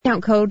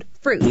discount code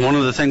FRUIT. One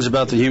of the things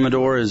about the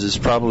humidor is it's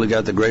probably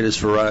got the greatest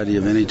variety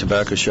of any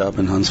tobacco shop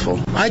in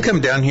Huntsville. I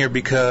come down here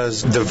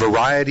because the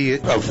variety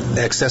of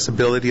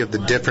accessibility of the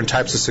different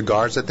types of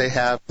cigars that they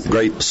have.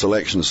 Great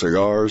selection of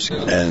cigars,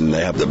 and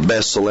they have the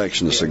best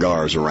selection of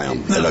cigars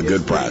around at a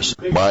good price.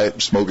 Buy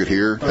it, smoke it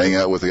here, hang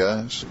out with the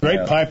guys.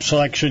 Great pipe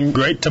selection,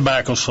 great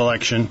tobacco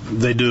selection.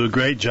 They do a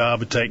great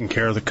job of taking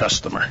care of the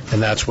customer,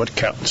 and that's what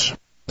counts.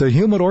 The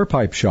Humidor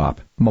Pipe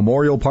Shop,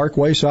 Memorial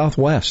Parkway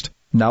Southwest.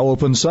 Now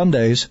open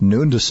Sundays,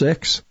 noon to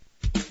 6.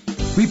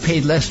 We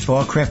paid less for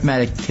our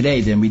Craftmatic today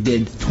than we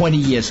did 20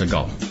 years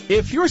ago.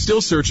 If you're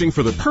still searching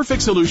for the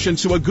perfect solution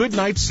to a good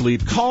night's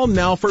sleep, call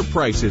now for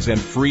prices and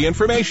free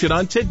information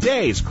on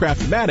today's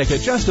Craftmatic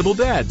adjustable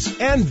beds.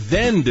 And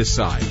then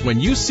decide when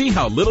you see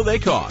how little they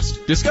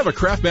cost. Discover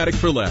Craftmatic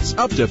for less,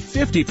 up to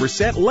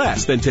 50%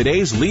 less than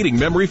today's leading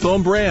memory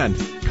foam brand.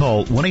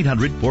 Call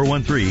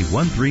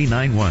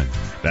 1-800-413-1391.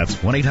 That's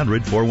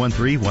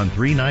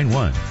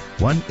 1-800-413-1391.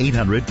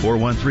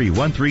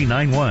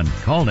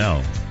 1-800-413-1391. Call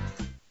now.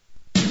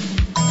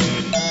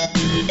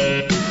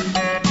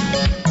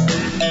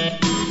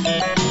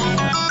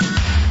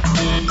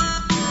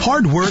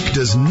 Hard work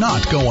does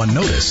not go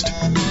unnoticed,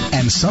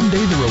 and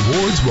someday the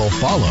rewards will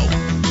follow.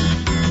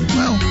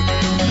 Well,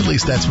 at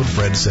least that's what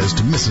Fred says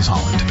to Mrs.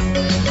 Holland.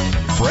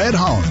 Fred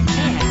Holland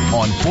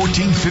on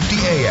 1450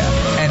 AM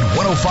and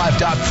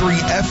 105.3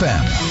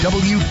 FM,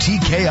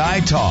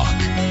 WTKI Talk.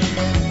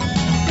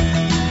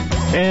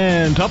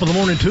 And top of the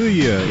morning to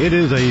you. It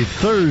is a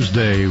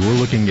Thursday. We're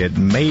looking at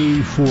May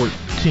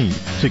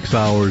 14th, 6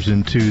 hours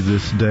into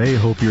this day.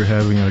 Hope you're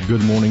having a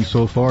good morning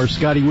so far.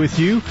 Scotty with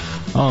you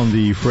on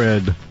the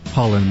Fred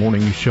Holland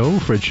Morning Show.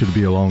 Fred should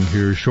be along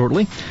here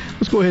shortly.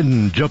 Let's go ahead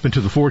and jump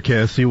into the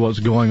forecast, see what's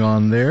going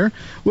on there.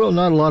 Well,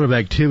 not a lot of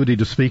activity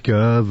to speak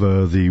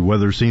of. The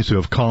weather seems to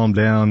have calmed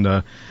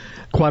down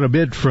quite a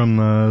bit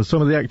from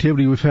some of the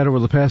activity we've had over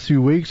the past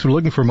few weeks. We're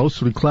looking for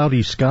mostly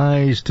cloudy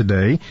skies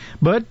today,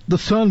 but the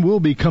sun will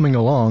be coming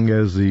along,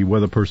 as the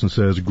weather person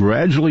says,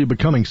 gradually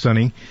becoming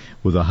sunny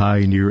with a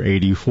high near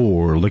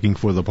 84. Looking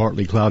for the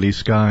partly cloudy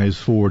skies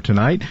for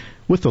tonight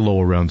with the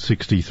low around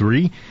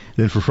 63.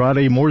 Then for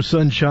Friday, more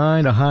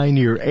sunshine, a high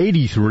near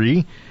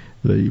 83.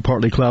 The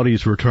partly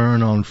cloudies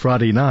return on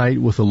Friday night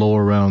with a low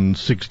around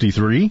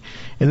 63.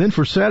 And then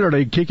for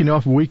Saturday, kicking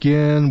off the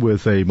weekend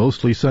with a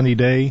mostly sunny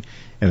day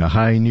and a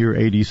high near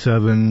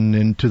 87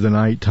 into the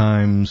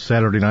nighttime.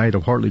 Saturday night, a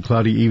partly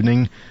cloudy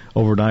evening.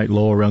 Overnight,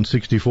 low around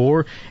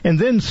 64. And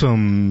then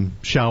some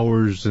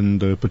showers and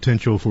the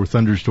potential for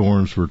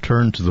thunderstorms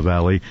return to the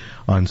valley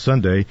on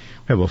Sunday. We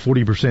have a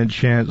 40%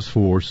 chance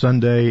for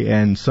Sunday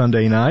and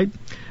Sunday night.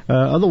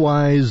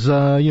 Otherwise,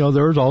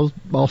 there's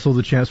also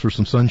the chance for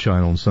some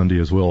sunshine on Sunday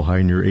as well.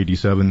 High near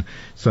 87.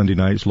 Sunday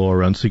nights, low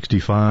around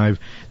 65.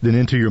 Then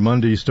into your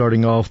Monday,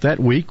 starting off that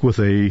week with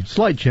a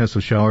slight chance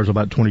of showers,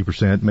 about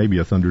 20%, maybe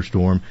a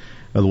thunderstorm.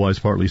 Otherwise,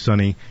 partly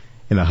sunny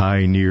and a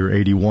high near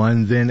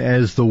 81. Then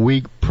as the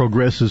week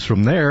progresses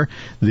from there,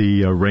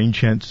 the rain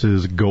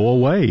chances go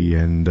away,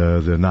 and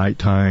the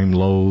nighttime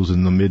lows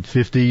in the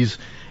mid-50s.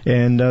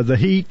 And the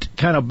heat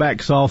kind of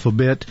backs off a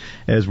bit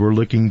as we're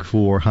looking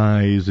for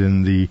highs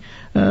in the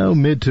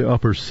mid to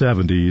upper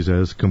 70s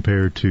as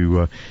compared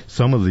to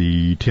some of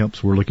the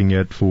temps we're looking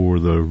at for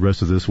the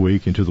rest of this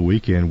week into the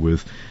weekend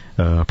with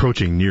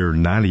approaching near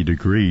 90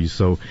 degrees.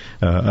 So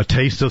a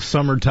taste of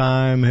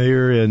summertime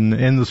here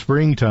in the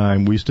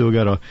springtime. We still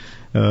got a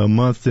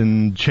month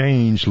and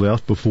change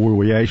left before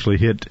we actually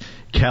hit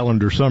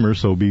calendar summer,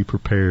 so be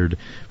prepared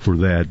for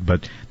that.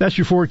 But that's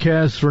your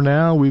forecast for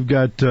now. We've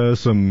got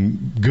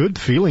some good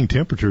feeling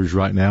temperatures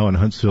right now in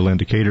Huntsville and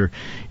Decatur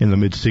in the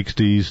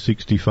mid-60s,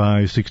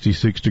 65,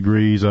 66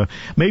 degrees.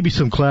 Maybe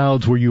some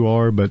clouds where you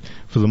are, but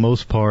for the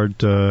most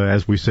part,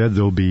 as we said,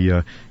 they'll be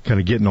kind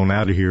of getting on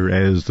out of here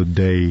as the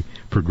day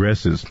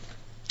progresses.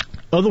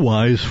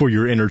 Otherwise, for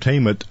your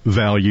entertainment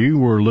value,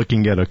 we're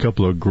looking at a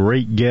couple of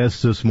great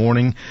guests this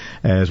morning,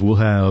 as we'll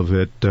have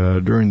it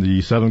during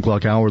the 7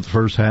 o'clock hour, the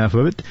first half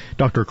of it.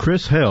 Dr.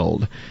 Chris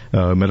Held,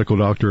 medical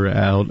doctor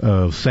out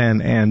of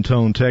San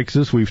Antone,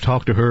 Texas. We've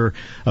talked to her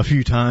a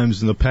few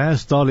times in the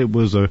past. Thought it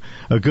was a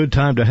good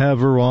time to have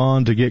her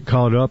on to get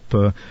caught up,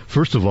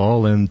 first of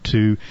all, and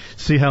to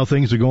see how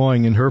things are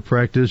going in her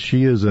practice.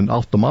 She is an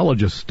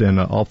ophthalmologist and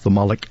an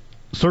ophthalmic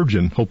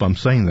surgeon. Hope I'm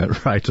saying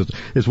that right.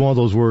 It's one of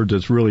those words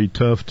that's really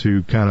tough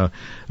to kind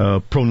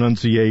of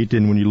pronunciate,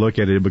 and when you look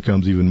at it, it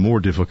becomes even more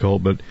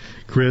difficult. But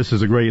Chris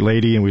is a great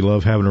lady, and we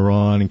love having her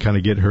on and kind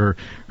of get her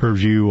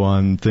view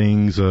on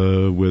things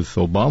with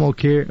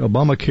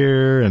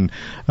Obamacare and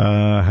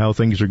how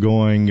things are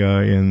going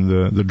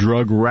in the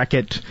drug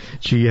racket.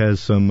 She has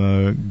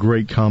some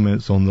great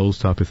comments on those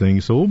type of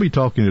things. So we'll be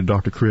talking to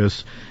Dr.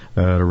 Chris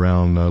at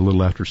around a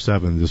little after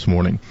 7 this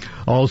morning.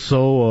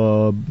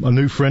 Also, a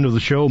new friend of the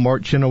show,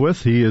 Mark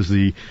Chenoweth. He is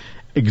the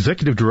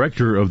Executive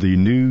Director of the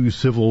New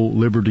Civil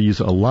Liberties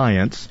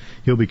Alliance.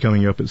 He'll be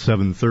coming up at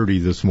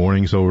 7:30 this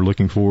morning, so we're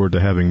looking forward to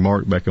having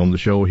Mark back on the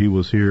show. He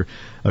was here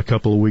a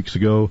couple of weeks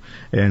ago,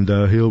 and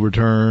he'll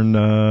return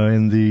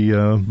in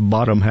the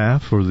bottom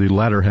half or the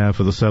latter half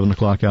of the 7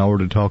 o'clock hour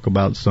to talk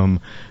about some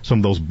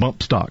of those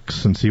bump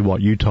stocks and see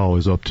what Utah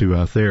is up to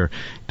out there,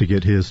 to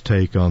get his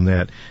take on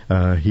that.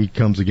 He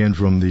comes again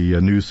from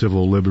the New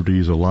Civil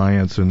Liberties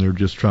Alliance, and they're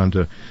just trying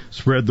to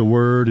spread the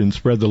word and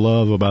spread the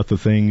love about the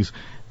things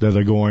that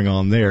are going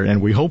on there.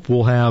 And we hope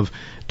we'll have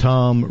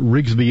Tom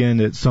Rigsby in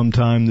at some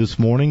time this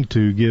morning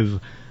to give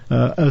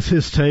us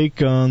his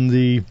take on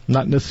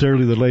not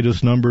necessarily the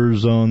latest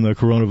numbers on the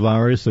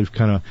coronavirus. They've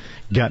kind of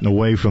gotten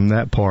away from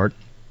that part.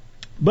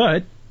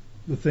 But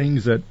the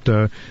things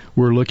that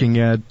we're looking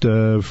at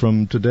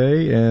from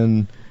today,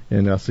 and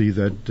I see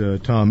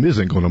that Tom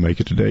isn't going to make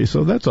it today,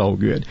 so that's all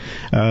good.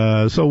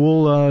 So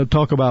we'll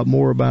talk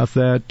more about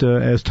that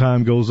as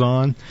time goes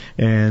on,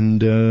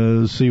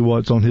 and see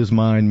what's on his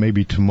mind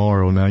maybe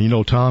tomorrow.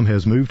 Now, Tom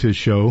has moved his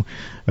show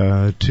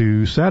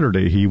to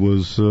Saturday. He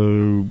was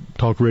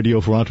talk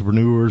radio for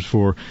entrepreneurs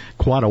for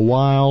quite a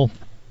while,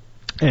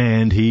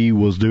 and he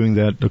was doing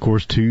that, of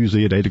course,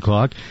 Tuesday at 8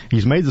 o'clock.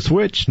 He's made the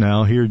switch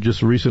now. Here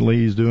just recently,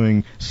 he's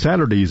doing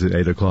Saturdays at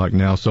 8 o'clock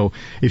now. So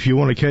if you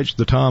want to catch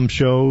the Tom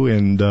show,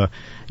 and,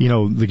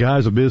 the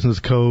guy's a business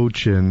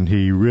coach, and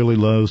he really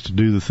loves to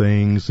do the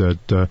things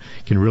that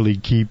can really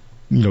keep,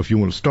 if you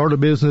want to start a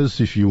business,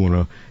 if you want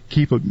to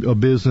keep a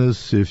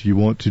business, if you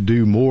want to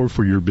do more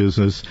for your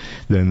business,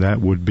 then that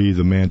would be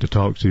the man to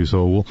talk to.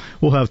 So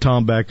we'll have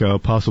Tom back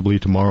possibly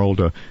tomorrow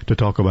to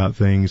talk about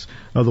things.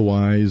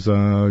 Otherwise,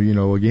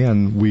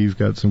 again, we've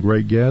got some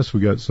great guests.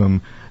 We got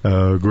some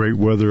great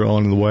weather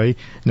on the way.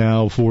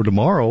 Now for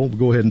tomorrow, we'll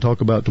go ahead and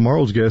talk about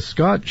tomorrow's guest,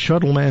 Scott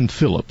Shuttleman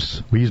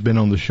Phillips. He's been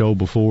on the show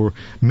before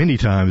many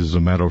times, as a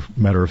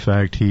matter of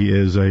fact. He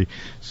is a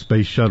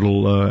space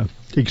shuttle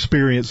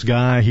experienced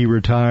guy. He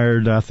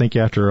retired, I think,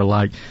 after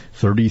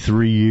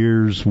 33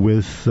 years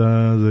with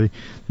the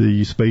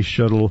space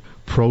shuttle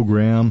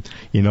program,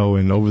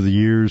 and over the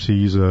years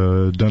he's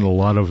done a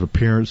lot of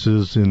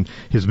appearances, and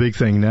his big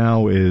thing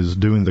now is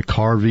doing the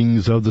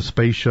carvings of the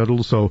space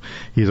shuttle. So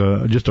he's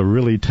just a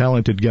really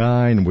talented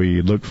guy, and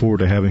we look forward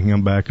to having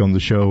him back on the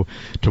show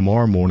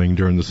tomorrow morning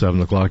during the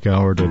 7 o'clock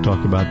hour to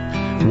talk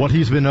about what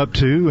he's been up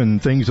to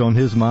and things on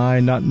his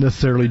mind, not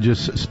necessarily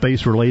just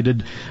space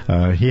related.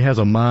 He has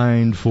a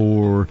mind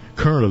for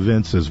current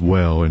events as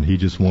well, and he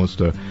just wants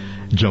to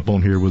jump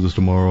on here with us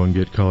tomorrow and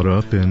get caught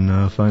up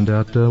and find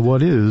out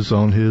what is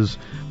on his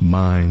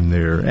mind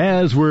there.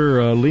 As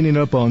we're leaning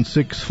up on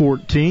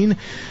 6:14,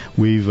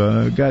 we've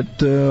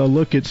got a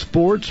look at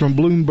sports from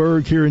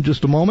Bloomberg here in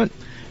just a moment,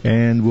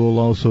 and we'll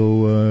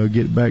also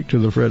get back to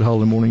the Fred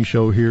Holland Morning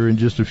Show here in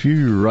just a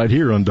few, right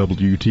here on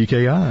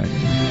WTKI.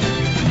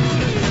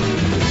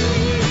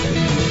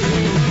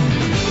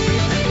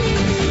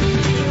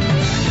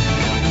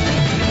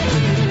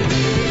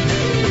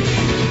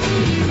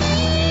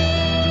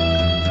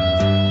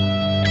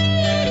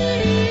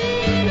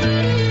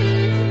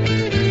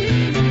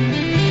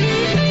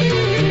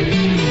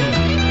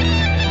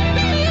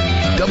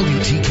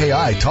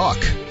 WTKI Talk.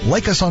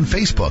 Like us on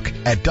Facebook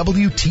at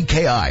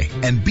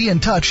WTKI and be in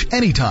touch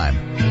anytime.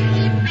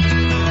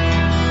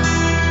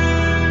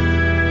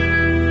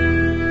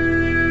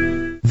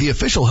 The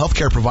official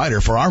healthcare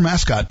provider for our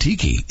mascot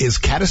Tiki is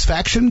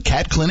Catisfaction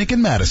Cat Clinic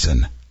in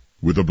Madison.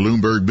 With the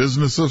Bloomberg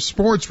Business of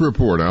Sports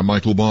report, I'm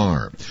Michael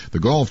Barr.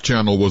 The Golf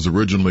Channel was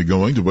originally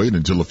going to wait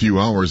until a few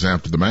hours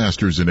after the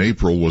Masters in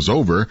April was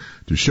over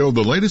to show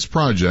the latest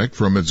project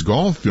from its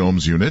golf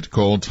films unit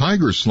called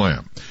Tiger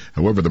Slam.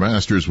 However, the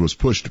Masters was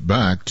pushed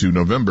back to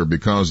November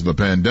because of the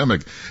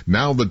pandemic.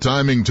 Now the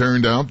timing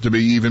turned out to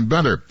be even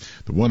better.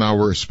 The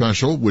 1-hour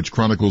special, which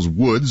chronicles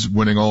Woods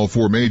winning all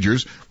 4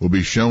 majors, will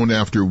be shown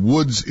after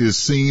Woods is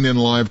seen in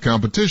live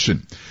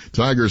competition.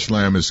 Tiger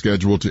Slam is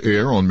scheduled to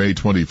air on May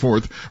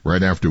 24th,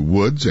 right after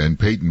Woods and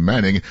Peyton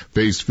Manning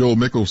face Phil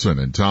Mickelson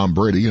and Tom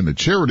Brady in the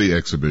charity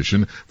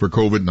exhibition for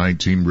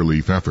COVID-19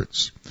 relief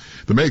efforts.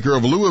 The maker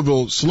of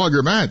Louisville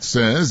Slugger Mats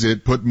says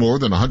it put more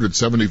than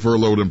 170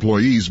 furloughed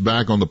employees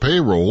back on the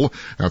payroll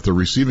after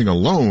receiving a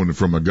loan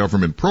from a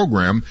government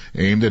program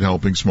aimed at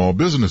helping small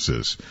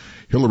businesses.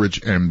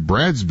 Hillerich and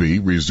Bradsby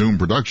resumed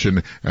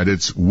production at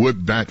its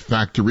wood bat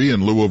factory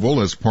in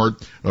Louisville as part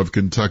of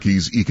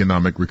Kentucky's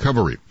economic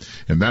recovery.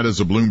 And that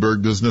is a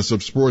Bloomberg Business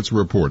of Sports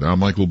report. I'm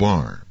Michael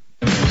Barr.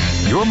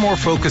 You're more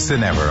focused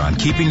than ever on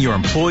keeping your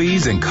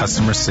employees and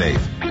customers safe.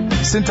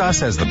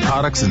 Cintas has the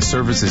products and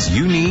services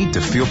you need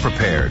to feel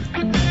prepared.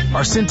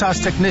 Our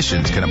Cintas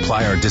technicians can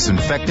apply our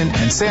disinfectant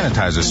and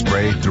sanitizer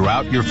spray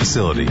throughout your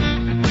facility.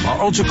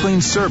 Our Ultra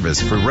Clean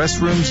service for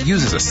restrooms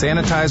uses a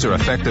sanitizer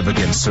effective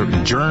against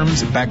certain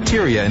germs,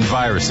 bacteria, and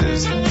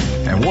viruses.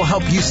 And we'll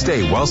help you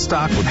stay well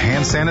stocked with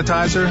hand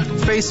sanitizer,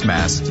 face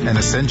masks, and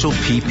essential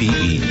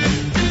PPE.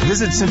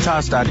 Visit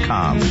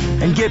Cintas.com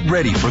and get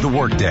ready for the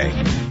workday.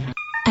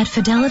 At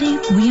Fidelity,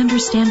 we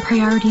understand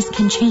priorities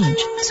can change.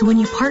 So when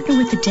you partner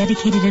with a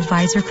dedicated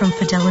advisor from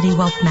Fidelity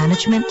Wealth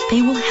Management,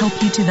 they will help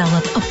you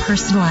develop a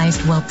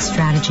personalized wealth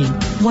strategy,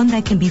 one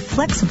that can be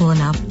flexible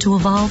enough to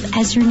evolve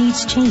as your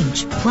needs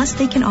change. Plus,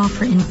 they can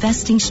offer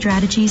investing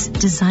strategies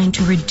designed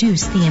to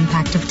reduce the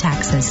impact of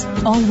taxes,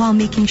 all while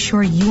making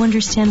sure you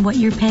understand what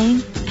you're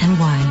paying and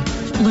why.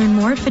 Learn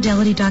more at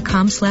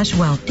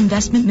fidelity.com/wealth.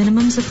 Investment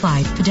minimums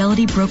apply.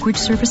 Fidelity Brokerage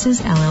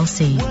Services,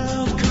 LLC.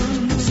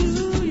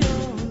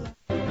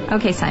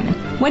 Okay, Simon,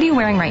 what are you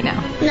wearing right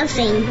now?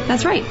 Nothing.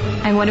 That's right.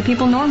 And what do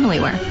people normally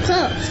wear?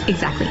 Clothes.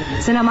 Exactly.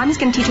 So now Mommy's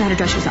going to teach you how to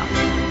dress yourself.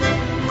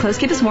 Clothes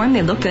keep us warm,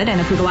 they look good,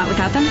 and if we go out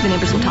without them, the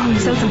neighbors will talk.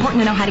 So it's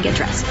important to know how to get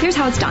dressed. Here's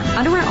how it's done.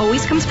 Underwear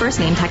always comes first,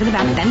 name tag at the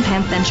back, then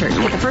pants, then shirt.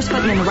 Get the first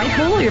button in the right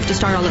hole, or you have to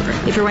start all over.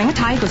 If you're wearing a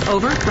tie, it goes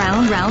over,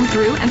 round,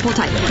 through, and pull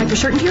tight. Tuck your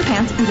shirt into your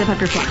pants and zip up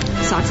your flap.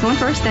 Socks going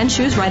first, then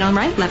shoes right on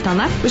right, left on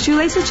left. With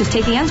shoelaces, just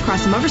take the ends,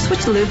 cross them over,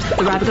 switch the loops.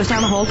 The rabbit goes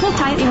down the hole, pull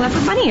tight, and you're left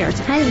with bunny ears.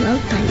 I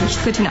love bunnies.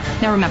 Good to know.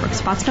 Now remember,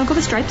 spots don't go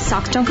with stripes,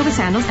 socks don't go with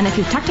sandals, and if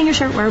you've tucked in your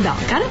shirt, wear a belt.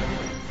 Got it?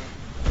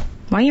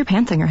 Why are your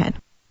pants on your head?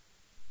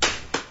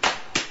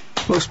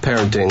 Most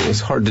parenting is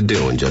hard to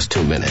do in just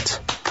 2 minutes.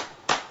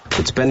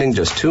 But spending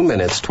just 2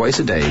 minutes twice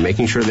a day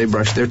making sure they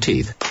brush their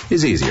teeth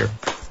is easier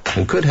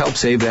and could help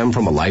save them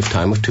from a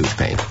lifetime of tooth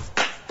pain.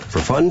 For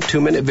fun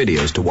 2-minute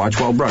videos to watch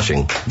while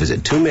brushing,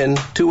 visit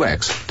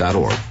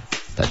 2min2x.org.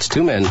 That's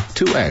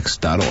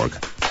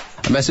 2min2x.org.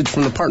 A message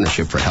from the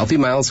Partnership for Healthy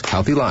Mouths,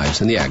 Healthy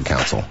Lives, and the Ag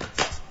Council.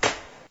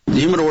 The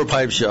Humidor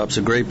Pipe Shop's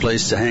a great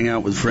place to hang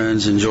out with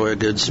friends, enjoy a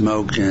good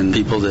smoke, and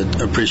people that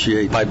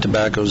appreciate pipe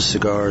tobaccos,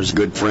 cigars.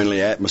 Good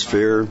friendly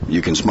atmosphere.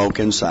 You can smoke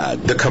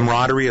inside. The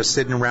camaraderie of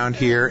sitting around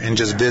here and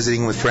just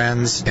visiting with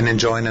friends and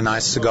enjoying a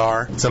nice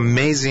cigar. It's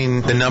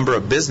amazing the number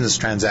of business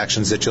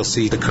transactions that you'll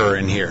see occur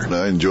in here.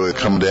 I enjoy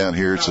coming down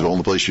here. It's the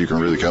only place you can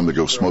really come to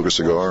go smoke a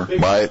cigar.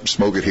 Buy it,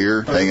 smoke it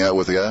here, hang out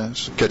with the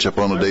guys, catch up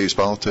on the day's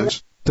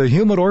politics. The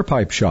Humidor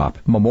Pipe Shop,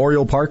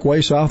 Memorial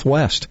Parkway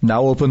Southwest.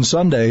 Now open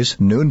Sundays,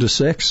 noon to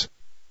 6.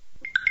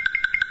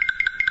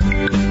 Here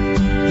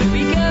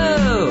we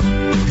go.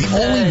 The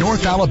only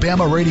North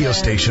Alabama radio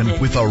station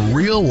with a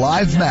real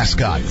live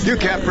mascot. You a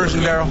cat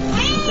person, Daryl?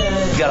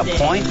 You got a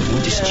point?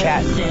 We're just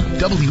chatting.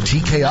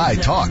 WTKI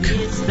Talk.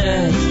 It's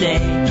Thursday.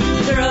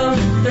 Throw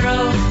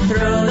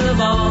the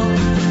ball.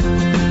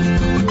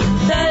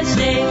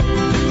 Thursday.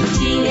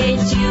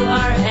 THURSDAY.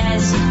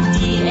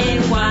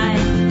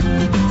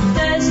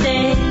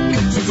 Thursday.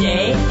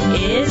 Today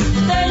is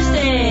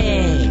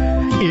Thursday.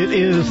 It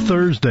is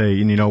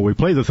Thursday, and we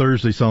play the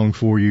Thursday song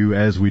for you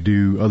as we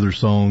do other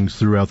songs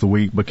throughout the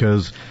week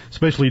because,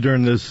 especially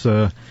during this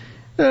kind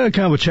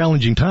of a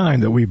challenging time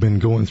that we've been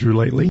going through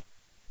lately.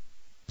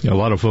 A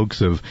lot of folks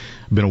have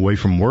been away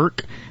from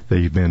work.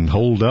 They've been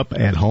holed up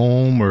at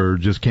home or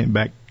just can't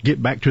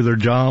get back to their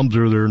jobs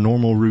or their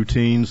normal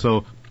routine.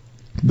 So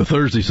the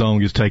Thursday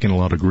song is taking a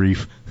lot of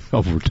grief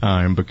over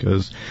time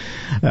because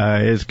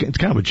it's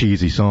kind of a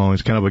cheesy song.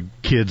 It's kind of a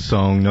kid's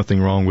song,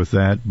 nothing wrong with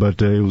that,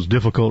 but it was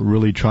difficult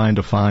really trying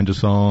to find a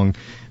song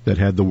that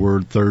had the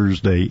word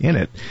Thursday in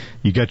it.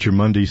 You got your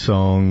Monday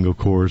song, of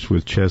course,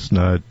 with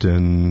Chestnut,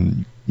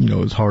 and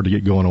it's hard to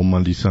get going on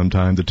Monday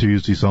sometimes. The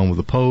Tuesday song with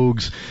the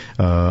Pogues,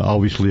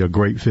 obviously a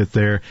great fit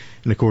there.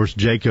 And, of course,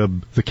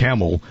 Jacob the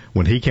Camel,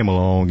 when he came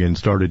along and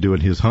started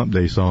doing his Hump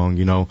Day song,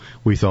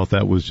 we thought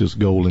that was just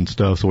golden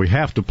stuff. So we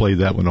have to play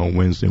that one on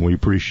Wednesday, and we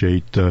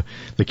appreciate the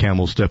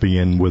Camel stepping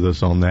in with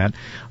us on that.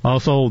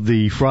 Also,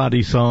 the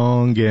Friday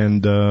song,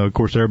 and, of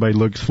course, everybody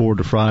looks forward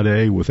to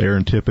Friday with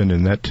Aaron Tippin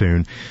and that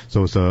tune.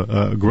 So it's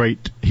a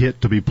great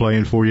hit to be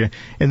playing for you.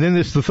 And then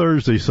it's the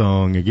Thursday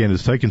song. Again,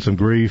 it's taken some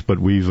grief, but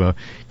we've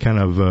kind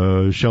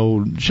of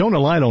shown a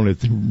light on it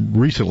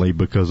recently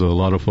because a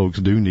lot of folks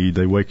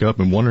they wake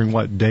up and wondering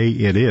what day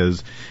it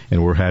is,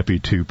 and we're happy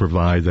to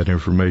provide that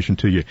information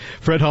to you.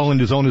 Fred Holland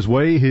is on his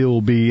way.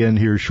 He'll be in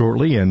here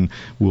shortly, and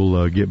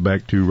we'll get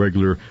back to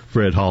regular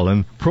Fred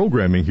Holland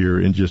programming here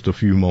in just a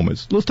few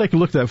moments. Let's take a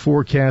look at that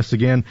forecast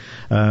again.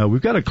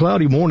 We've got a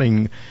cloudy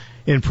morning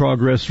in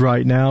progress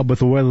right now, but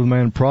the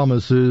weatherman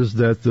promises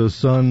that the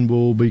sun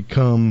will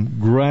become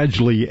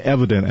gradually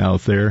evident out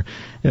there.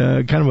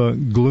 Kind of a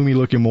gloomy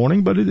looking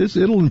morning, but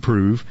it'll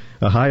improve.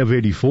 A high of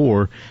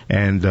 84,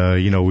 and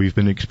we've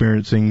been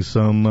experiencing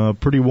some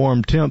pretty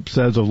warm temps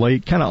as of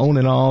late, kind of on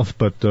and off,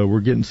 but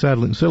we're getting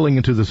settling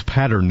into this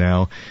pattern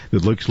now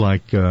that looks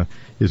like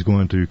is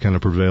going to kind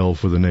of prevail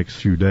for the next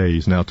few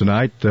days. Now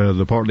tonight,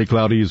 the partly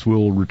cloudies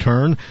will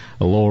return,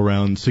 a low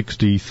around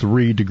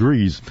 63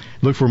 degrees.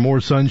 Look for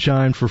more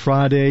sunshine for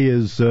Friday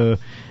as the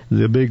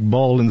big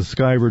ball in the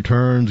sky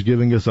returns,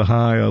 giving us a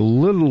high a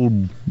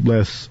little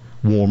less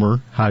warmer,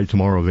 high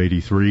tomorrow of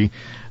 83.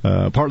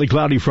 Partly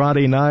cloudy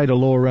Friday night, a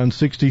low around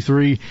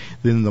 63.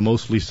 Then the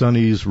mostly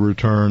sunnies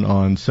return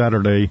on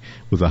Saturday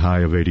with a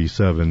high of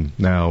 87.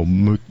 Now,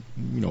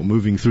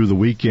 moving through the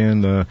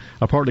weekend. A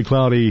partly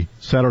cloudy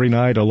Saturday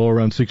night, a low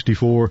around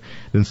 64.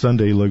 Then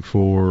Sunday, look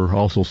for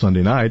also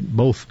Sunday night,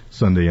 both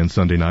Sunday and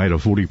Sunday night, a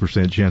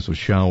 40% chance of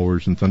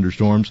showers and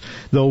thunderstorms,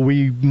 though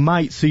we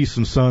might see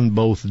some sun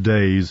both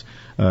days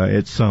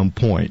at some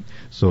point.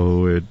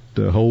 So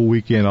the whole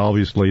weekend,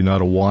 obviously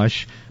not a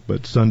wash,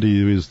 but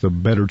Sunday is the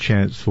better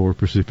chance for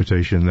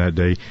precipitation that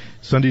day.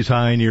 Sunday's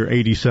high near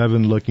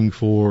 87, looking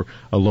for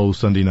a low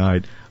Sunday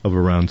night of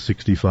around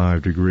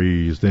 65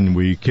 degrees. Then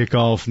we kick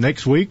off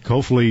next week,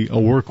 hopefully a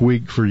work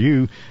week for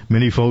you.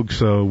 Many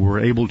folks were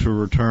able to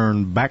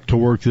return back to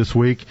work this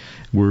week.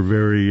 We're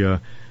very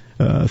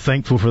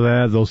thankful for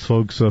that. Those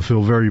folks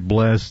feel very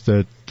blessed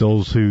that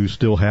those who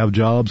still have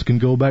jobs can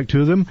go back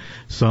to them.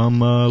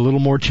 Some a little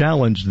more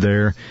challenged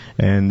there,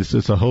 and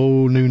it's a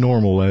whole new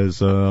normal,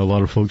 as a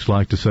lot of folks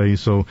like to say.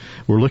 So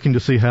we're looking to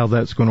see how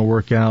that's going to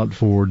work out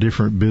for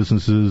different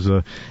businesses,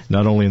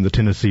 not only in the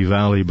Tennessee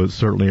Valley, but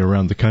certainly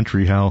around the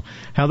country, how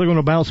they're going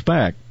to bounce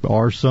back.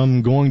 Are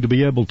some going to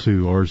be able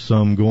to? Are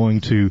some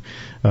going to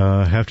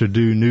have to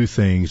do new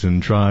things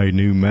and try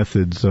new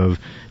methods of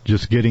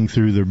just getting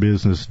through their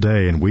business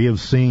day? And we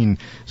have seen,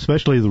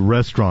 especially the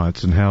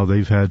restaurants, and how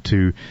they've had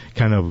to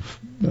kind of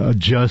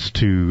adjust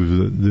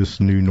to this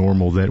new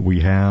normal that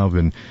we have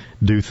and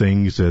do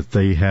things that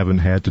they haven't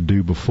had to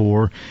do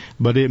before.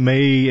 But it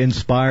may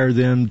inspire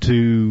them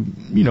to,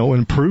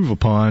 improve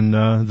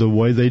upon the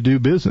way they do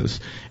business.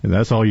 And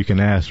that's all you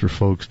can ask for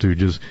folks, to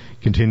just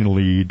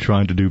continually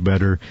trying to do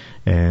better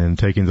and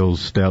taking those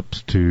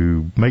steps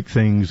to make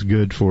things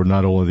good for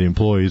not only the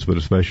employees, but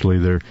especially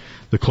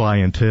the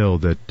clientele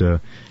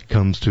that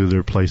comes to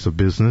their place of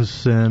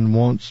business and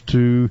wants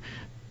to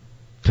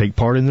take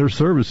part in their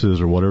services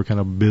or whatever kind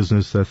of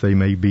business that they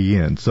may be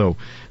in. So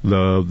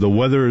the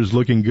weather is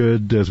looking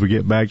good as we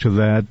get back to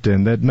that,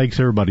 and that makes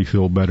everybody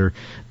feel better.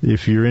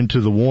 If you're into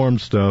the warm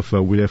stuff,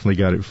 we definitely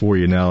got it for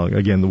you. Now,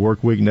 again, the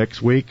work week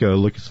next week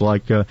looks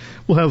like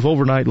we'll have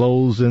overnight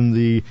lows in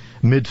the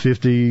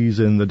mid-50s,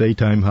 and the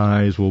daytime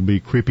highs will be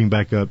creeping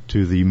back up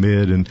to the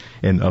mid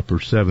and upper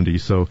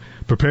 70s. So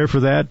prepare for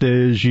that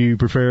as you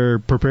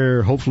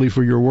prepare hopefully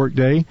for your work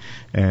day,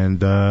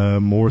 and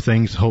more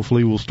things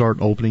hopefully will start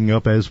opening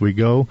up as we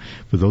go.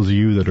 For those of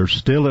you that are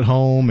still at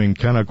home and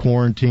kind of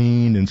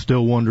quarantined and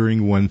still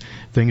wondering when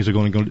things are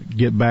going to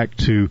get back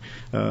to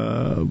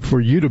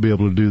for you to be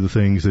able to do the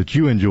things that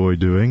you enjoy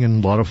doing,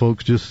 and a lot of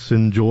folks just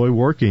enjoy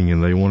working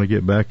and they want to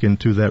get back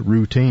into that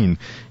routine,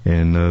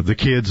 and the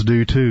kids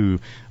do too.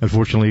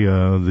 Unfortunately,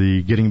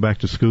 the getting back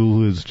to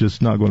school is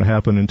just not going to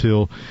happen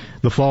until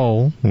the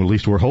fall. Well, at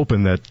least we're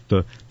hoping that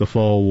the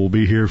fall will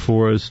be here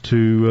for us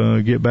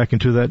to get back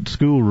into that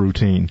school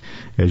routine.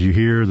 As you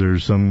hear,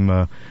 there's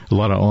a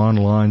lot of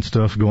online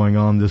stuff going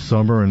on this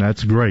summer, and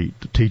that's great.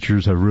 The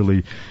teachers have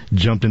really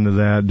jumped into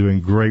that,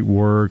 doing great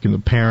work, and the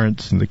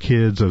parents and the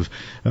kids have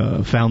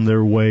found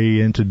their way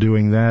into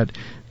doing that.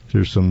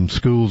 There's some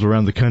schools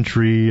around the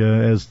country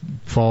as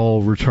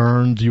fall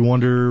returns. You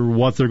wonder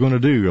what they're going to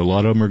do. A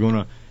lot of them are going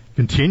to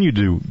continue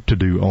to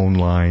do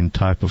online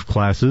type of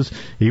classes.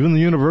 Even the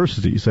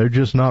universities, they're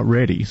just not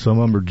ready. Some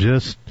of them are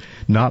just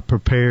not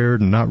prepared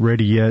and not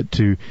ready yet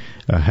to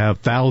have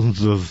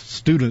thousands of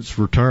students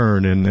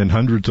return and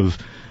hundreds of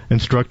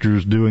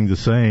instructors doing the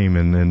same,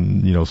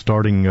 and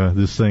starting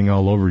this thing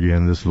all over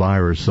again, this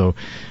virus. So,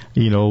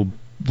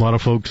 a lot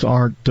of folks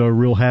aren't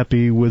real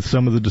happy with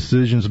some of the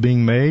decisions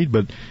being made,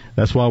 but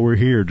that's why we're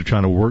here, to try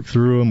to work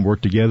through them,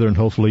 work together, and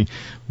hopefully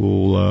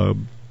we'll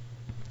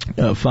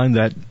find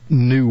that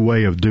new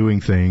way of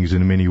doing things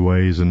in many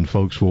ways, and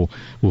folks will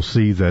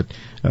see that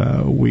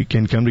we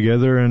can come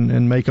together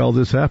and make all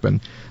this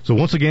happen. So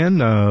once again,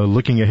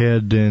 looking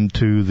ahead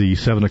into the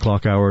 7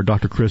 o'clock hour,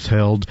 Dr. Chris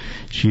Held.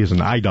 She is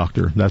an eye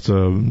doctor. That's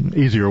a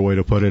easier way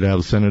to put it, out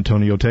of San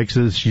Antonio,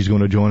 Texas. She's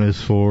going to join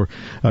us for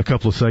a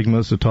couple of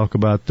segments to talk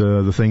about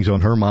the things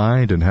on her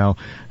mind and how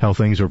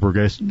things are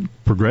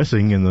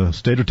progressing in the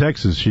state of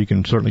Texas. She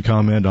can certainly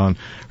comment on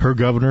her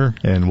governor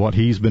and what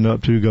he's been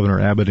up to, Governor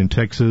Abbott in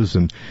Texas,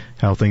 and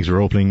how things are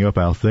opening up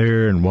out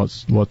there and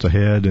what's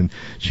ahead. And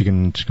she's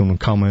going to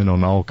comment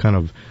on all kind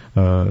of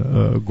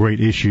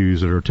great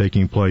issues that are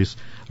taking place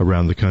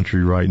around the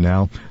country right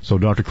now. So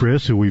Dr.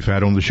 Chris, who we've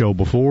had on the show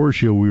before,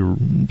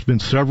 it's been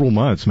several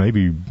months,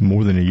 maybe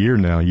more than a year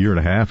now, a year and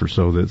a half or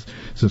so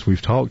since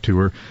we've talked to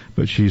her,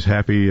 but she's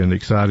happy and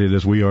excited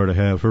as we are to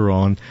have her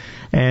on.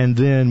 And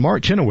then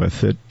Mark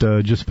Chenoweth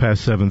at just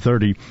past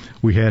 7:30,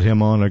 we had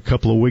him on a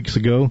couple of weeks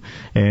ago,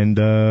 and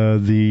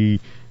the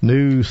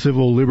new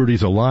Civil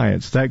Liberties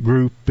Alliance, that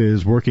group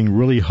is working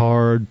really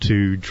hard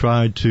to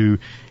try to,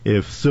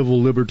 if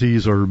civil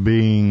liberties are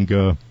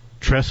being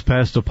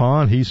trespassed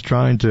upon, he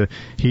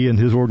and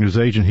his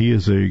organization, he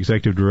is the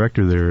executive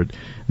director there at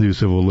New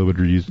Civil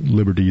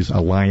Liberties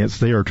Alliance.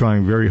 They are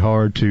trying very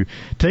hard to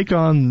take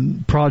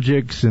on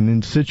projects and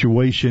in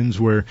situations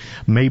where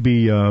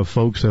maybe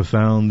folks have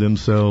found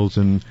themselves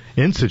in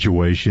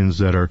situations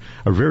that are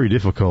very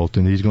difficult.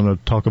 And he's going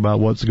to talk about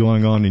what's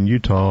going on in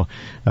Utah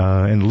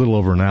in a little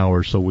over an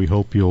hour, so we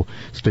hope you'll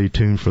stay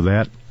tuned for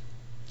that.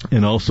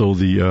 And also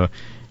the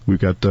We've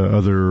got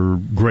other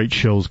great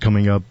shows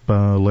coming up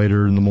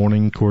later in the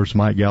morning. Of course,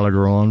 Mike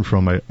Gallagher on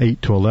from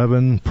 8 to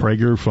 11,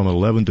 Prager from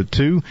 11 to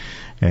 2,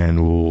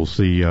 and we'll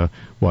see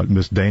what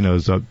Miss Dana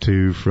is up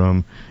to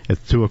from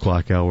at the 2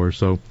 o'clock hour.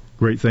 So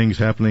great things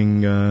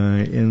happening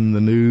in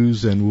the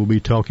news, and we'll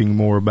be talking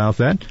more about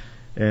that.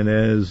 And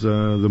as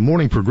the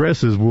morning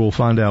progresses, we'll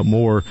find out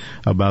more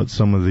about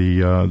some of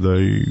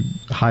the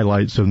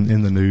highlights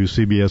in the news.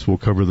 CBS will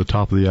cover the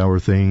top of the hour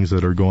things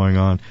that are going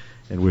on,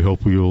 and we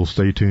hope you'll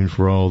stay tuned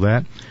for all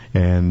that.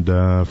 And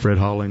Fred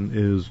Holland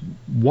is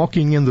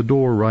walking in the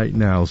door right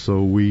now,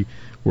 so we're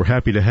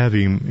happy to have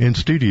him in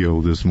studio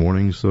this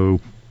morning.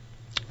 So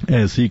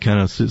as he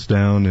kind of sits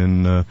down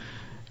and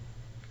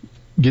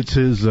gets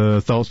his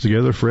thoughts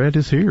together, Fred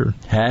is here.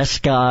 Hi,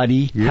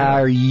 Scotty. Yeah.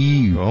 How are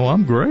you? Oh,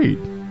 I'm great.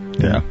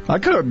 Yeah, I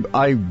could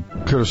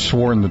have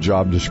sworn the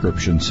job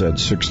description said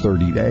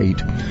 6:30 to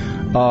 8.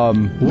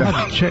 We'll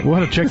have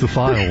to check the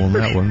file on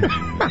that one.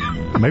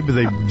 Maybe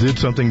they did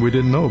something we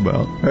didn't know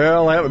about.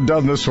 Well, I haven't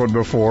done this one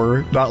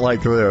before, not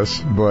like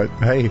this, but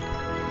hey,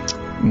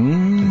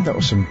 that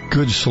was some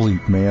good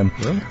sleep, man.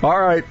 Well, all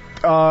right,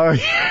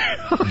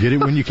 get it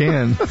when you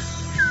can.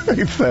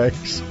 Hey,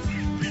 thanks.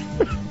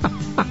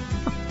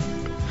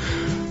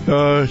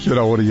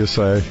 What do you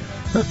say?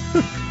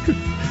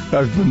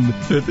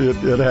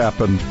 It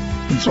happened.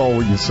 That's all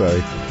we can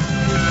say.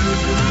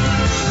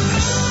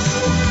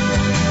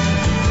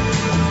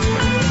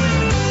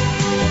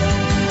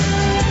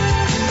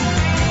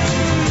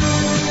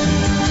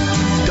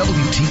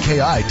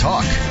 WTKI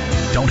Talk.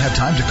 Don't have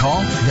time to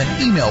call?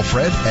 Then email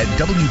Fred at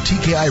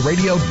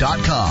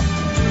WTKIRadio.com.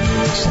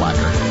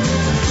 Slacker.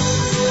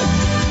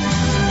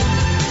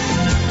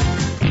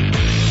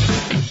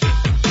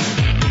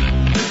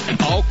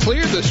 All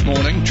clear this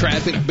morning.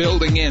 Traffic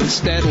building in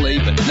steadily,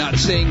 but not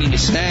seeing any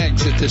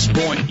snags at this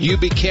point. You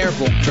be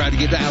careful. Try to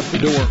get out the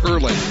door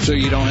early so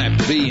you don't have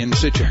to be in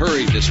such a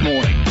hurry this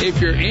morning.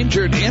 If you're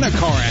injured in a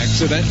car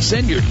accident,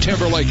 send your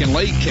Timberlake and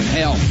Lake can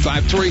help.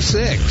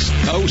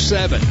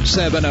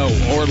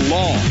 536-0770 or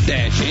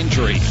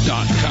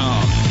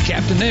law-injury.com.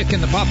 Captain Nick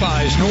in the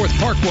Popeyes North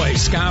Parkway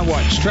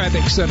Skywatch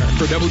Traffic Center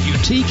for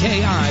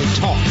WTKI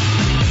Talk.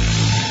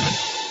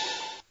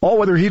 All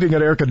Weather Heating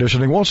and Air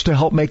Conditioning wants to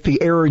help make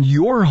the air in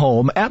your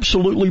home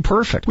absolutely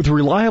perfect with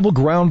reliable,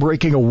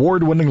 groundbreaking,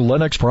 award-winning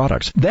Lennox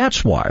products.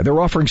 That's why they're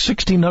offering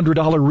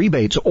 $1,600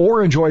 rebates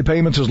or enjoy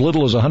payments as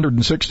little as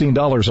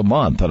 $116 a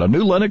month on a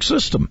new Lennox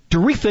system. To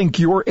rethink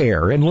your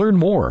air and learn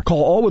more,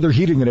 call All Weather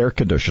Heating and Air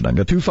Conditioning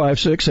at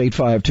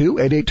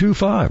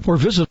 256-852-8825 or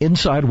visit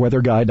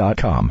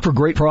InsideWeatherGuy.com for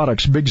great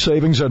products, big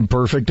savings, and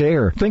perfect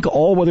air. Think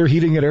All Weather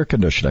Heating and Air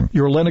Conditioning.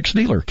 Your Lennox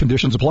dealer.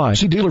 Conditions apply.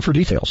 See dealer for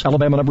details.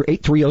 Alabama number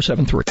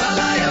 83073.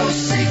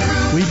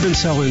 We've been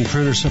selling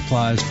printer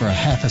supplies for a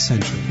half a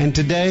century, and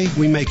today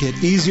we make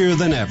it easier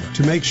than ever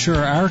to make sure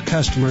our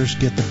customers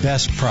get the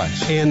best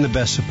price and the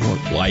best support.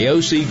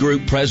 Lioce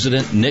Group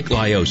President Nick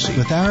Lioce.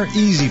 With our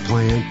Easy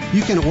Plan,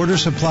 you can order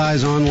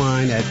supplies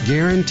online at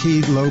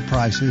guaranteed low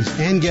prices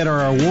and get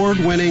our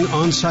award-winning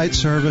on-site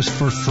service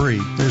for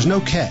free. There's no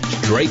catch.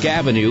 Drake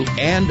Avenue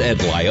and at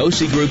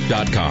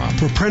LioceGroup.com.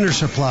 For printer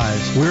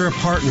supplies, we're a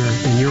partner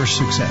in your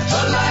success.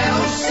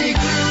 Lioce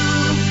Group.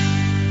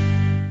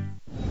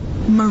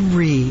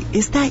 Marie,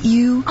 is that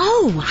you?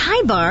 Oh,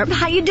 hi, Barb.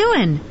 How you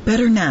doing?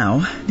 Better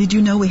now. Did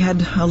you know we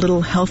had a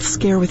little health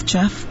scare with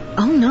Jeff?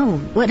 Oh, no.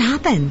 What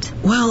happened?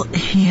 Well,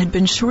 he had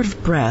been short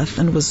of breath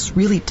and was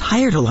really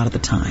tired a lot of the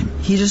time.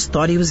 He just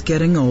thought he was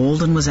getting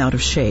old and was out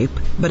of shape,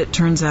 but it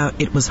turns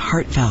out it was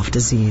heart valve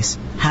disease.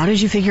 How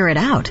did you figure it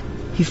out?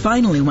 He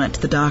finally went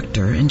to the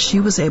doctor, and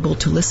she was able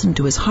to listen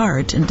to his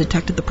heart and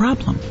detected the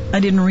problem. I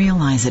didn't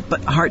realize it,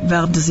 but heart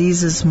valve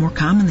disease is more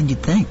common than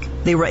you'd think.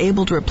 They were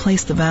able to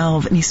replace the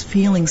valve, and he's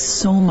feeling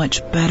so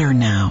much better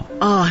now.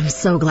 Oh, I'm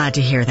so glad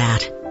to hear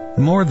that.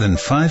 More than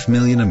 5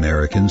 million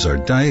Americans are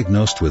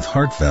diagnosed with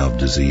heart valve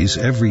disease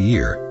every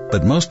year,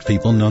 but most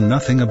people know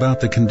nothing about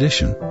the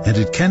condition, and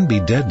it can be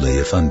deadly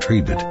if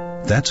untreated.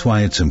 That's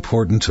why it's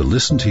important to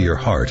listen to your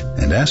heart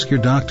and ask your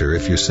doctor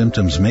if your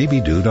symptoms may be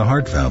due to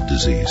heart valve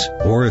disease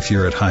or if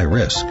you're at high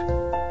risk.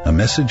 A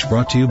message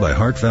brought to you by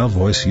Heart Valve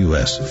Voice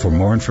US. For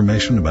more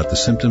information about the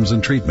symptoms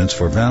and treatments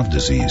for valve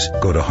disease,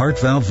 go to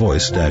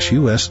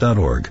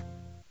heartvalvevoice-us.org.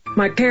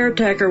 My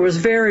caretaker was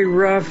very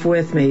rough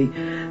with me.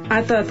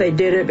 I thought they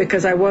did it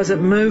because I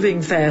wasn't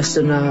moving fast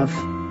enough.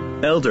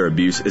 Elder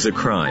abuse is a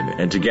crime,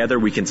 and together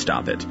we can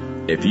stop it.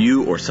 If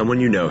you or someone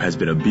you know has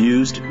been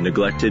abused,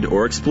 neglected,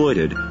 or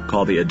exploited,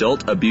 call the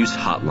Adult Abuse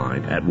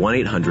Hotline at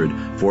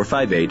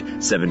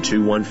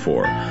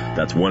 1-800-458-7214.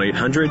 That's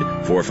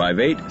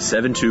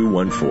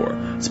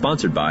 1-800-458-7214.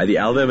 Sponsored by the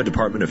Alabama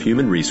Department of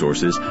Human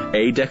Resources,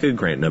 ADECA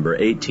grant number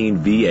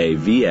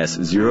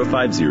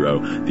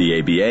 18VAVS050, the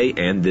ABA,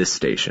 and this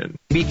station.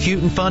 Be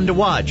cute and fun to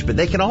watch, but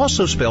they can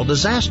also spell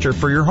disaster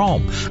for your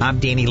home. I'm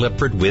Danny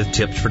Lipford with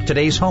tips for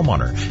today's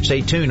homeowner.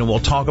 Stay tuned and we'll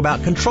talk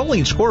about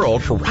controlling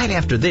squirrels right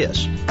after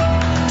this.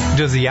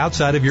 Does the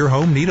outside of your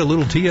home need a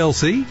little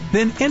TLC?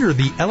 Then enter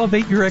the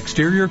Elevate Your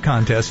Exterior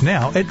contest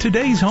now at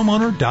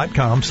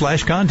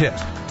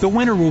todayshomeowner.com/contest. The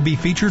winner will be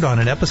featured on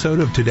an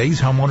episode of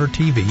Today's Homeowner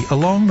TV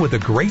along with a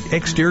great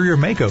exterior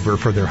makeover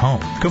for their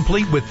home,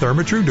 complete with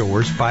Therma-Tru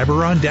doors,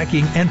 Fiberon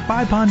decking, and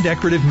 5-pond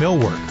decorative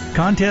millwork.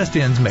 Contest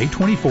ends May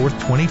 24th,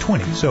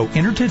 2020, so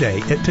enter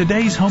today at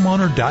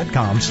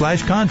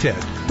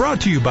todayshomeowner.com/contest.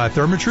 Brought to you by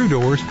Therma-Tru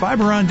doors,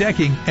 Fiberon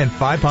decking, and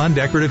 5-pond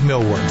decorative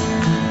millwork.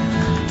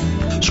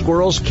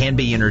 Squirrels can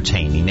be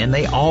entertaining, and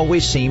they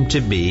always seem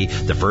to be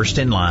the first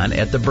in line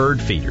at the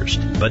bird feeders.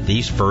 But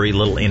these furry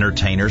little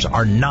entertainers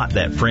are not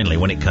that friendly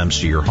when it comes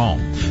to your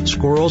home.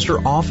 Squirrels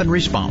are often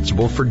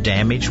responsible for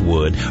damaged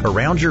wood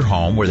around your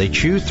home where they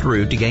chew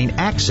through to gain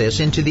access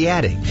into the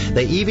attic.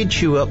 They even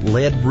chew up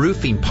lead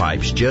roofing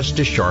pipes just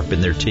to sharpen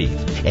their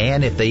teeth.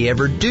 And if they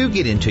ever do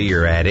get into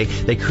your attic,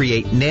 they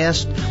create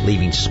nests,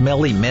 leaving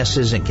smelly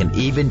messes, and can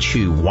even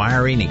chew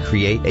wiring and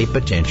create a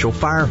potential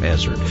fire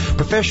hazard.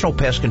 Professional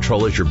pest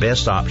control is your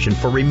best option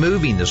for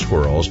removing the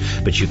squirrels,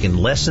 but you can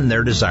lessen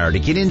their desire to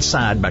get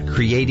inside by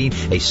creating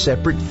a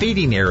separate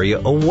feeding area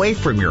away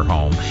from your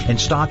home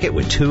and stock it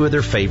with 2 of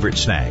their favorite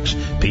snacks,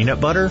 peanut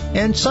butter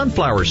and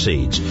sunflower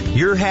seeds.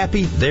 You're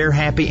happy, they're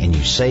happy, and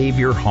you save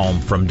your home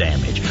from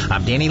damage.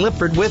 I'm Danny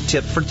Lipford with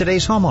tips for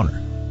today's homeowner.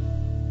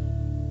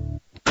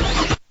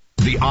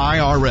 The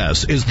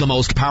IRS is the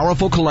most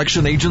powerful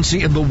collection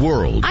agency in the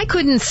world. I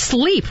couldn't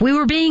sleep. We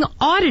were being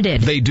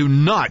audited. They do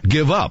not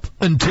give up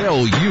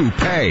until you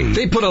pay.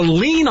 They put a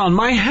lien on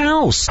my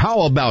house.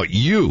 How about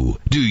you?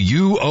 Do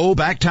you owe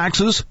back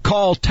taxes?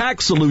 Call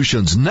Tax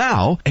Solutions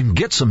now and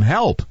get some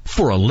help.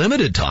 For a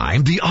limited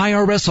time, the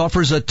IRS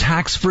offers a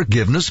tax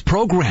forgiveness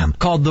program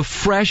called the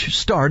Fresh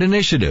Start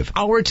Initiative.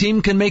 Our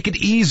team can make it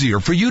easier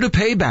for you to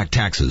pay back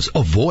taxes,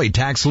 avoid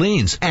tax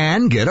liens,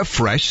 and get a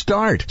fresh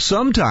start.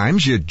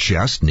 Sometimes you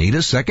just need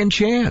a second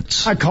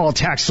chance. I call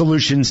Tax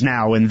Solutions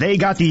now, and they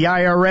got the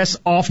IRS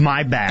off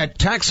my back. At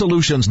Tax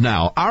Solutions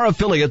Now, our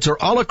affiliates are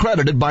all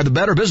accredited by the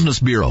Better Business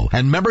Bureau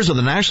and members of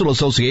the National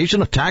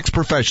Association of Tax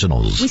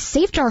Professionals. We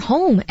saved our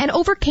home and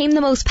overcame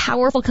the most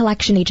powerful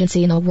collection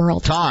agency in the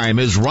world. Time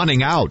is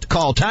running out.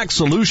 Call Tax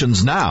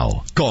Solutions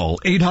now. Call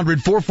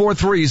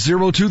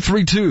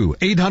 800-443-0232.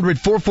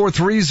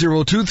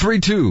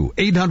 800-443-0232.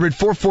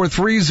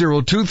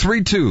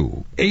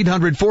 800-443-0232.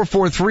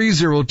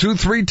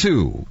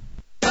 800-443-0232.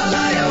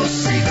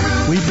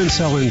 We've been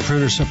selling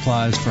printer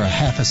supplies for a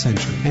half a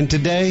century, and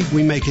today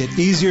we make it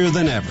easier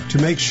than ever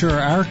to make sure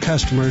our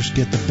customers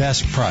get the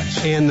best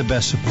price and the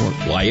best support.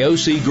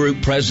 Liosi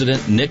Group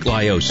President Nick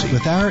Liosi.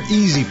 With our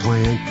Easy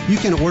Plan, you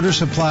can order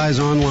supplies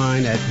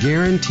online at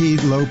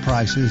guaranteed low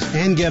prices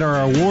and get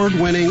our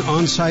award-winning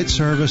on-site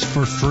service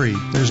for free.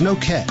 There's no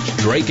catch.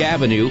 Drake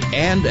Avenue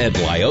and at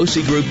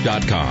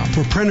LiosiGroup.com.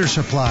 For printer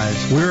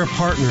supplies, we're a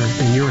partner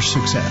in your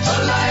success.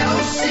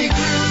 Liosi Group.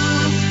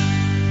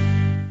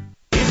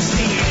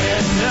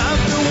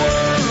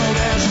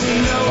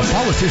 A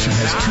politician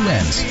has 2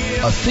 ends,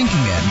 a thinking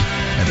end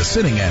and a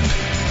sitting end.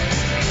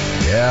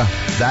 Yeah,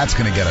 that's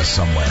going to get us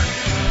somewhere.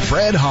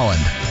 Fred Holland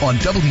on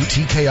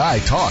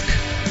WTKI Talk.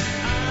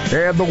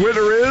 And the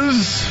winner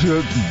is,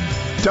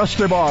 dust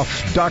him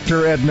off,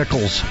 Dr. Ed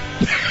Nichols.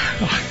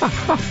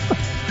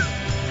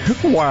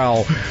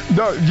 Wow.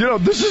 No,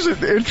 this is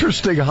an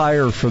interesting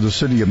hire for the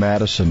city of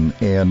Madison.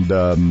 And,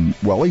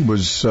 he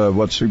was,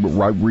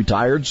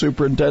 retired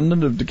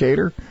superintendent of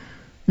Decatur?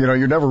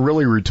 You're never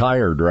really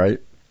retired, right?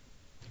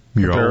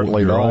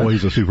 You're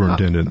always a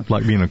superintendent,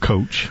 like being a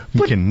coach.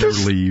 You can never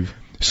leave.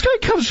 This guy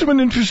comes from an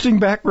interesting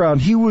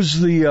background. He was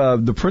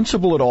the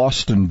principal at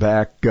Austin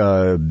back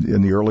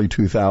in the early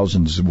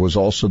 2000s, was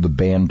also the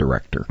band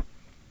director.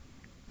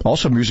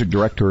 Also music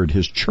director at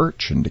his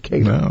church in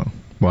Decatur. Oh,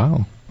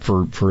 wow.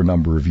 For a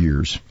number of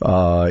years.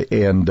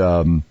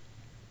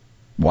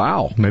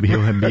 Wow. Maybe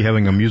he'll be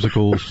having a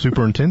musical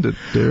superintendent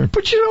there.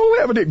 But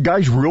having a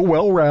guy's real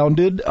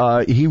well-rounded.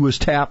 He was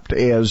tapped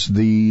as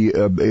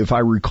if I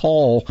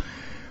recall,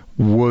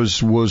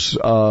 was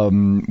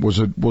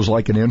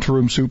like an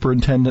interim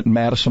superintendent in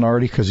Madison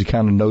already because he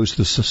kind of knows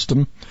the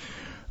system.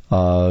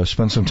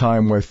 Spent some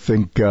time with, I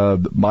think,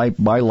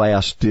 my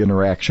last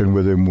interaction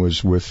with him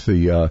was with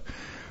the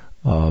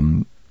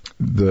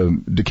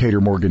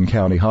Decatur Morgan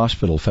County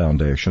Hospital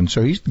Foundation.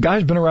 So the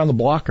guy's been around the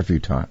block a few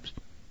times.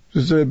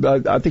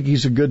 I think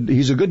he's a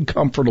good,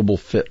 comfortable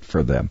fit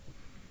for them.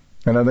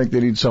 And I think they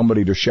need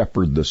somebody to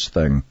shepherd this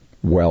thing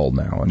well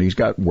now. And he's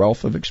got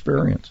wealth of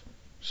experience.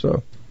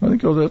 So I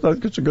think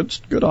it's a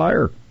good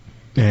hire.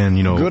 And,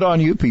 good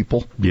on you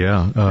people.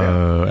 Yeah.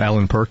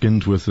 Alan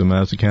Perkins with the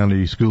Madison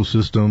County school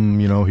system,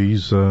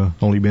 he's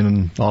only been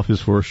in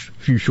office for a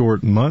few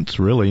short months,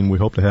 really. And we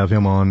hope to have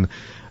him on,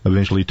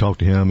 eventually talk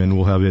to him, and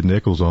we'll have Ed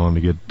Nichols on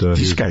to get...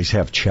 These guys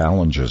have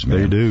challenges,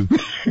 man. They do.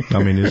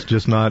 I mean, it's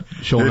just not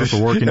showing up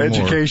for work anymore.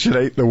 Education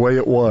ain't the way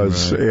it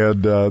was, right.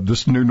 And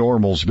this new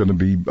normal is going to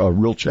be a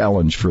real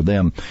challenge for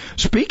them.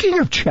 Speaking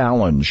of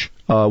challenge,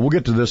 we'll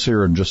get to this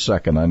here in just a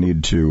second. I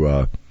need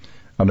to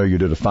I know you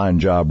did a fine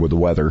job with the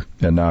weather,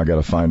 and now I got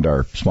to find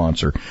our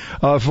sponsor.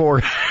 I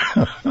think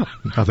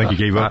he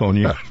gave up on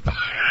you.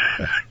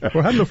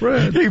 We're having a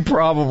friend. He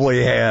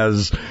probably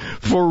has.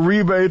 For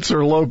rebates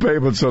or low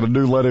payments on a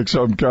new Lennox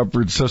home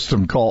comfort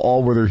system, call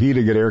All Weather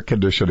Heating and Air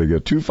Conditioning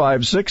at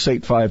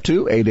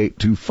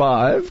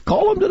 256-852-8825.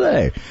 Call them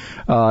today.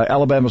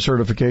 Alabama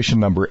certification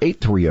number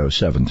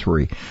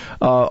 83073.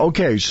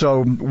 Okay,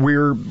 so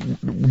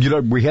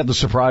we had the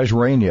surprise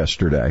rain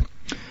yesterday.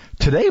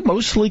 Today,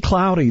 mostly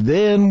cloudy.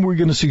 Then we're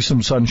going to see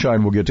some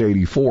sunshine. We'll get to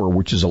 84,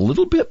 which is a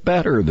little bit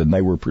better than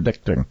they were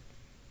predicting.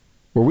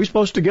 Were we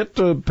supposed to get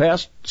to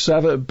past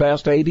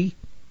 80?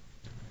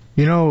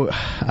 You know,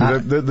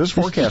 this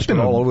forecast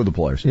been all over the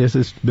place. Yes,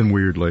 it's been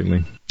weird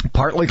lately.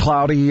 Partly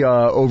cloudy,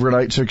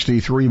 overnight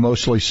 63,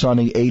 mostly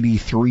sunny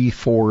 83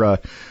 for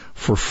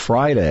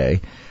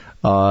Friday.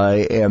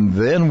 And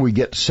then we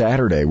get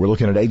Saturday. We're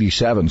looking at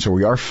 87, so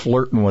we are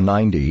flirting with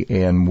 90,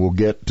 and we'll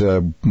get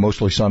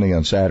mostly sunny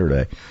on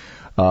Saturday.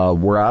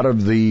 We're not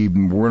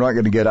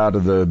going to get out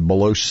of the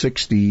below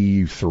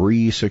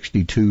 63,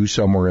 62,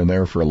 somewhere in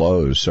there for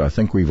lows. So I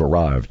think we've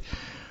arrived.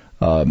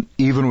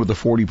 Even with the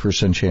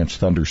 40% chance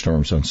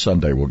thunderstorms on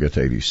Sunday, we'll get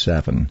to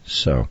 87.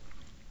 So,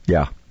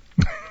 yeah.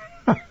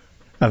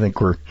 I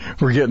think we're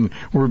going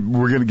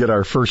to get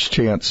our first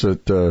chance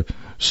at,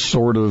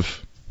 sort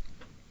of,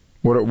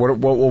 what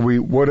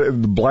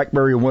the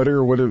blackberry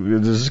winter?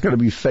 Is this going to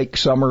be fake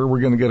summer?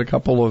 We're going to get a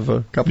couple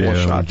of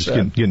shots.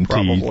 Just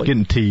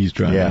getting teased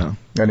right now.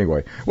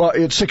 Anyway, well,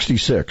 it's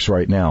 66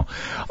 right now.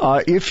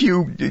 If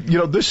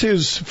this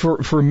is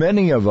for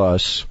many of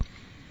us,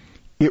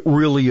 it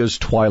really is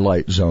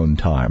Twilight Zone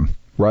time,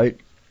 right?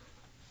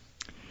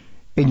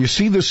 And you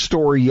see this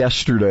story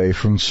yesterday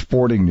from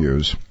Sporting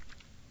News.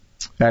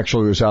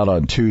 Actually, it was out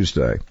on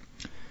Tuesday.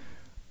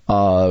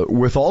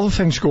 With all the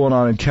things going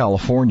on in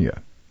California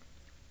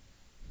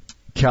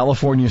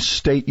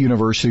State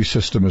University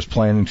system is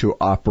planning to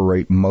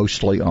operate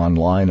mostly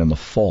online in the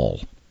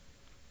fall.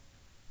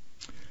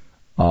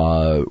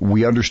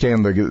 We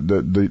understand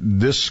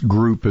this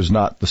group is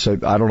not the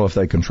same. I don't know if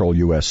they control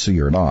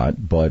USC or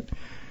not, but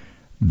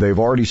they've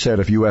already said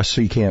if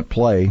USC can't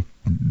play,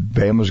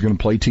 Bama's going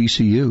to play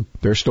TCU.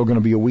 They're still going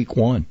to be a week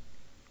one.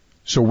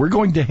 So we're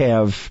going to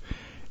have,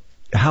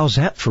 how's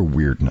that for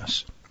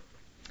weirdness?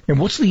 And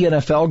what's the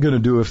NFL going to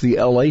do if the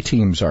LA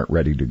teams aren't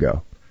ready to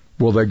go?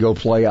 Will they go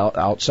play out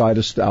of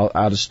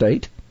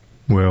state?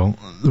 Well,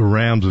 the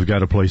Rams have got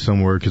to play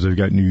somewhere because they've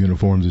got new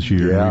uniforms this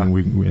year. Yeah.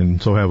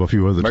 And so have a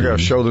few other teams. I got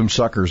to show them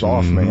suckers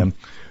off, man.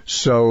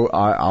 So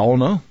I don't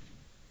know.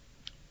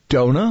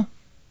 Don't know.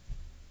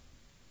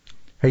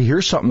 Hey,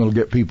 here's something that'll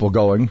get people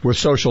going with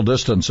social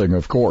distancing,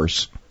 of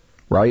course,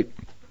 right?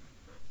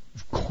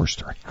 Of course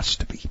there has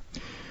to be.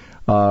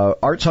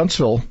 Arts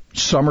Huntsville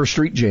Summer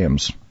Street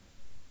Jams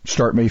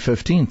start May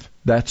 15th.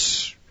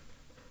 That's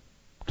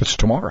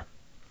tomorrow.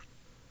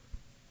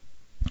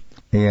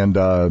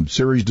 And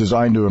series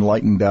designed to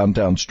enlighten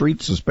downtown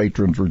streets as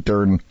patrons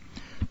return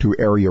to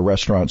area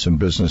restaurants and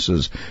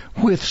businesses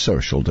with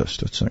social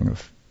distancing,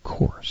 of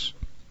course.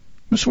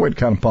 This is a way to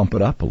kind of pump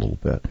it up a little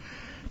bit.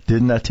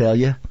 Didn't I tell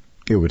you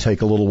it would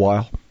take a little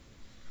while?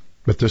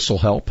 But this will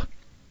help.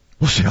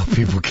 We'll see how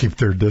people keep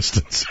their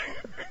distance.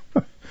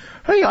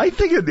 Hey, I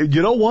think,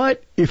 you know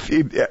what?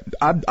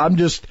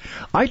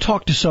 I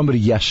talked to somebody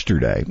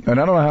yesterday, and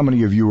I don't know how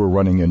many of you are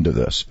running into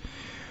this,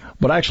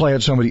 but I actually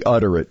had somebody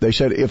utter it. They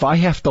said, if I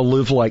have to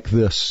live like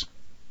this,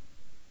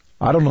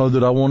 I don't know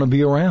that I want to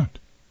be around.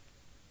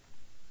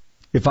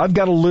 If I've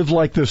got to live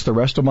like this the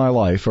rest of my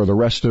life or the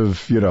rest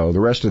of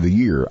the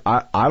year,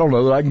 I don't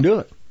know that I can do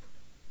it.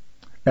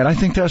 And I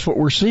think that's what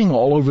we're seeing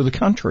all over the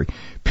country.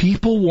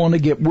 People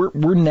want to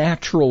we're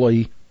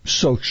naturally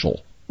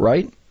social,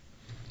 right?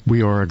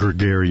 We are a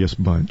gregarious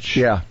bunch.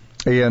 Yeah.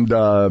 And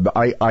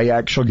I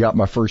actually got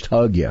my first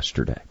hug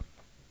yesterday.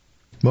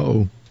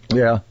 Uh-oh.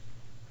 Yeah.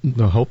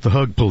 I hope the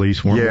hug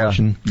police weren't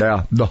watching.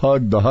 Yeah, the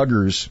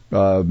huggers.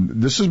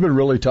 This has been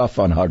really tough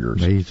on huggers.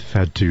 They've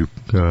had to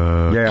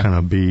kind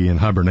of be in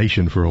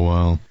hibernation for a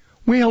while.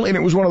 Well, and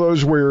it was one of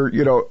those where,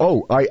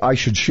 I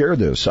should share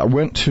this. I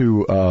went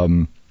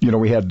to,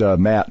 we had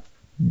Matt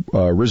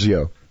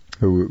Rizzio,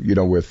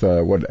 who, with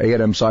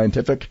A&M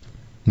Scientific.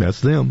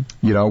 That's them.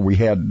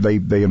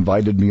 They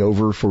invited me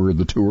over for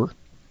the tour.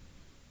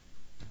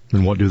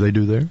 And what do they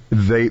do there?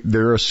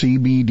 They're a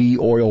CBD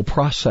oil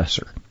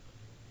processor.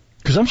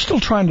 Because I'm still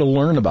trying to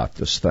learn about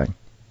this thing.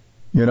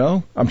 I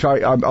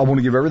want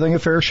to give everything a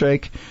fair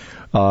shake.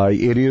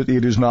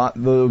 It is not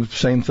the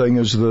same thing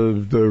as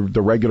the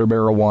regular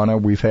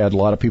marijuana. We've had a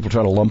lot of people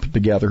try to lump it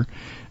together,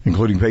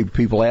 including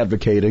people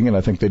advocating, and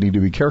I think they need to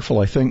be careful.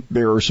 I think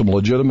there are some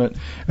legitimate,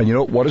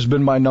 and what has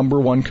been my number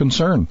one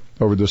concern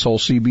over this whole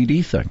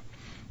CBD thing?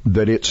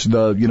 That it's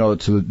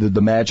the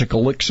magic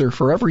elixir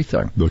for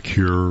everything. The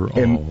cure all.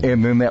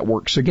 And then that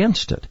works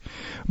against it.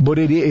 But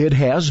it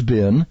has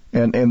been,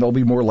 and there'll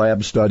be more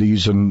lab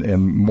studies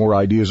and more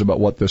ideas about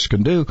what this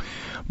can do.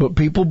 But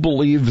people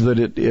believe that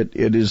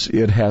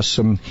it has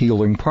some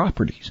healing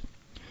properties.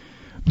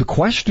 The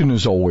question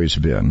has always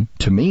been,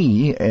 to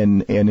me,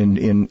 and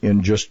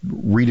in just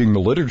reading the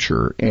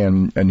literature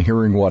and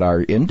hearing what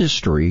our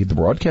industry, the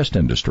broadcast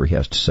industry,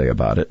 has to say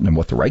about it, and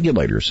what the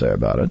regulators say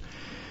about it,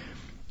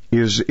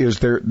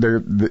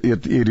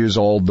 it is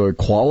all the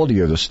quality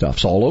of the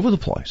stuff's all over the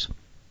place.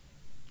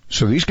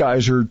 So these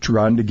guys are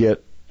trying to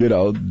get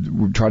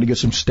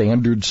some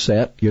standards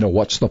set.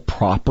 What's the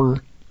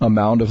proper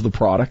amount of the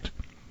product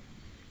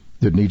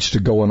that needs to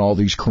go in all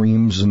these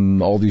creams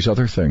and all these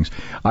other things.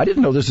 I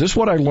didn't know this. This is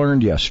what I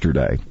learned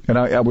yesterday. And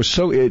I was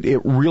so,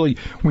 it really,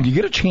 when you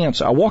get a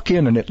chance, I walk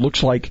in and it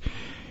looks like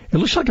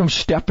I'm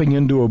stepping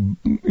into a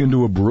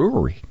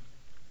brewery.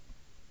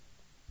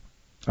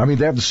 I mean,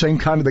 they have the same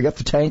kind of, they got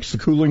the tanks, the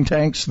cooling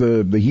tanks,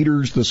 the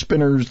heaters, the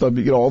spinners,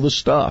 all this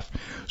stuff.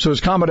 So it's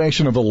a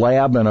combination of a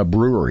lab and a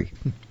brewery.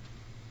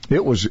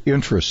 It was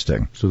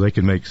interesting. So they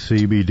can make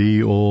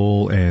CBD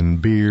oil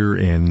and beer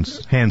and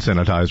hand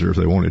sanitizer if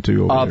they wanted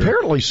to.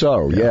 Apparently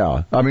so,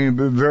 yeah. I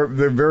mean, they're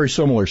very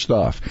similar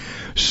stuff.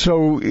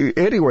 So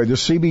anyway, the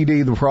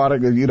CBD, the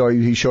product,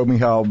 he showed me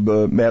how,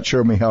 Matt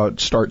showed me how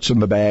it starts in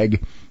the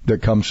bag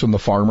that comes from the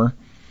farmer.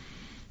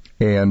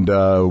 And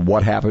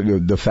what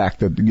happened, the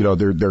fact that,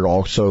 they're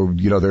also,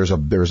 there's a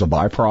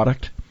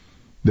byproduct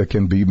that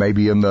can be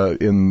maybe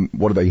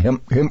what are they,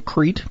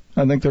 hempcrete,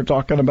 I think they're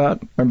talking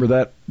about. Remember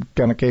that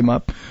kind of came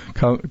up,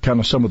 kind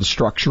of some of the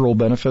structural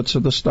benefits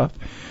of this stuff.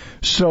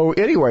 So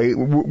anyway,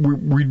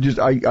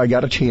 I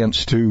got a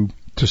chance to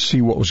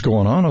see what was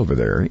going on over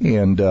there.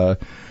 And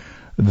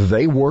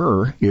they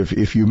were,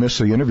 if you missed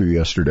the interview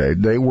yesterday,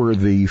 they were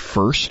the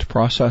first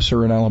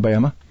processor in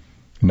Alabama.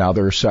 Now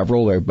there are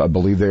several. I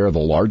believe they are the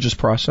largest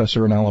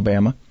processor in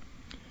Alabama.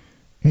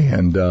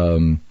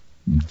 And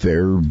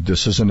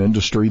this is an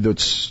industry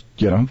that's,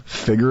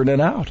 figuring it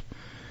out.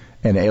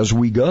 And as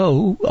we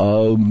go,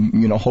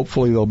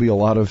 hopefully there'll be a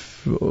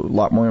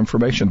lot more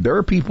information. There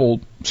are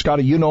people,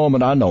 Scotty, you know them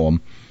and I know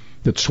them,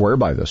 that swear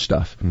by this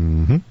stuff.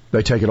 Mm-hmm.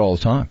 They take it all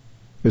the time.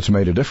 It's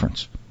made a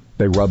difference.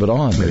 They rub it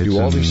on. They do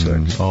all these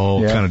things.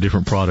 All kind of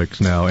different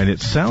products now. And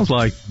it sounds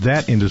like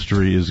that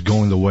industry is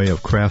going the way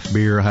of craft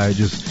beer, how it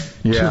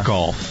just took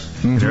off.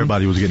 Mm-hmm. And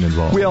everybody was getting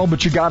involved. Well,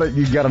 but you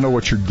gotta know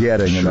what you're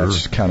getting, and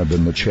that's kind of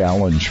been the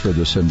challenge for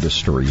this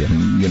industry.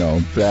 And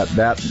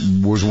that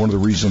was one of the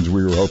reasons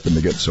we were hoping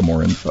to get some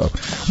more info.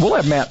 We'll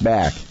have Matt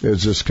back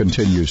as this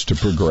continues to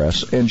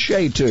progress, and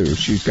Shay too.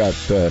 She's got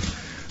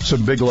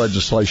some big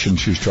legislation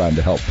she's trying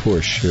to help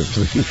push.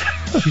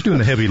 She's doing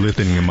the heavy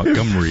lifting in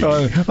Montgomery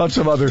on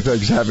some other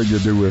things having to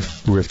do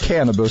with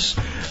cannabis.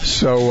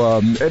 So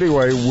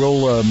anyway,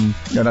 we'll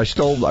and I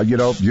still, you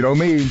know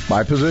me,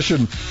 my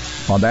position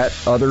on that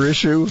other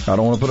issue. I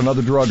don't want to put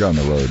another drug on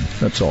the road.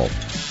 That's all.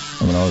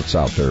 I mean, it's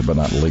out there, but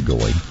not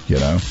legally.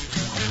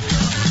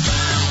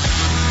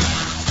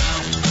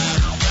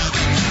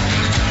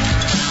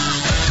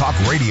 Talk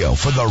radio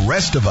for the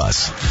rest of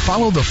us.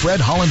 Follow the Fred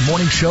Holland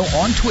Morning Show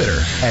on Twitter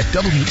at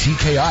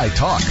WTKI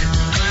Talk.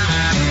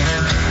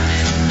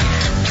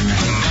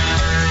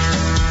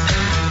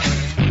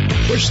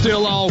 We're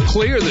still all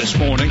clear this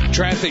morning.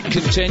 Traffic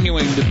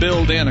continuing to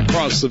build in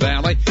across the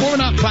valley. We're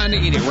not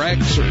finding any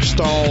wrecks or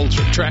stalls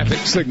or traffic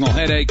signal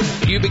headache.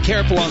 You be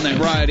careful on that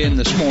ride in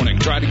this morning.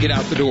 Try to get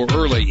out the door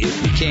early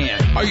if you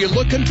can. Are you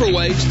looking for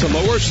ways to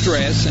lower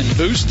stress and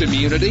boost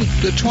immunity?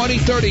 The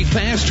 2030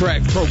 Fast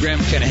Track program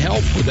can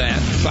help with that.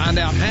 Find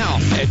out how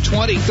at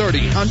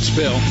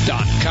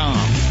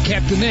 2030huntsville.com.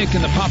 Captain Nick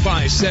in the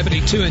Popeye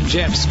 72 and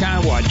Jeff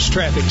Skywatch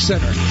Traffic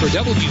Center for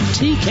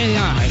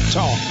WTKI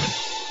Talk.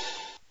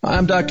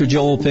 I'm Dr.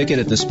 Joel Pickett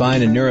at the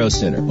Spine and Neuro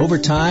Center. Over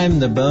time,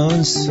 the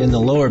bones in the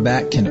lower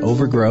back can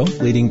overgrow,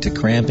 leading to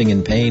cramping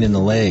and pain in the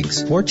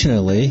legs.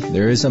 Fortunately,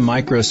 there is a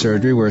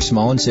microsurgery where a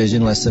small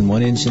incision, less than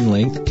 1 inch in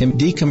length, can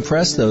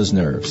decompress those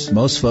nerves.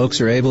 Most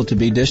folks are able to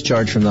be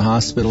discharged from the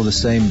hospital the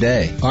same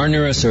day. Our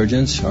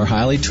neurosurgeons are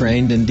highly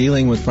trained in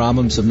dealing with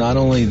problems of not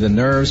only the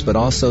nerves, but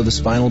also the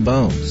spinal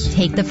bones.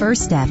 Take the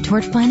first step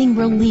toward finding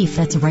relief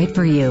that's right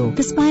for you.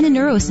 The Spine and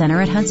Neuro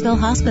Center at Huntsville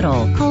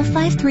Hospital. Call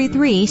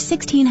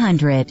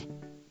 533-1600.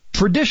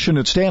 Tradition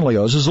at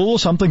Stanley's is a little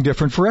something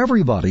different for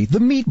everybody. The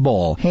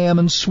meatball, ham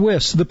and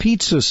Swiss, the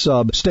pizza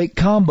sub, steak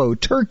combo,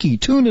 turkey,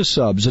 tuna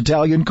subs,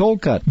 Italian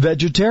cold cut,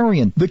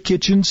 vegetarian, the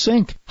kitchen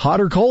sink.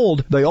 Hot or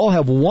cold, they all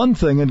have one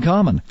thing in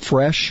common: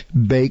 fresh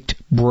baked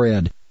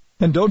bread.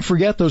 And don't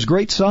forget those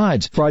great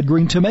sides: fried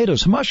green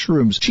tomatoes,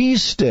 mushrooms,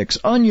 cheese sticks,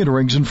 onion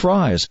rings, and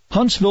fries.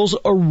 Huntsville's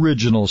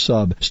original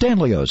sub.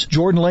 Stanley's,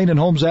 Jordan Lane and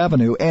Holmes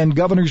Avenue, and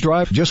Governor's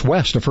Drive, just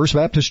west of First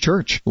Baptist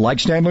Church. Like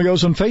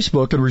Stanley's on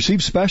Facebook and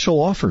receive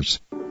special offers.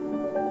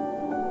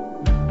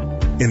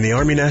 In the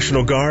Army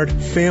National Guard,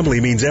 family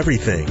means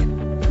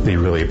everything. They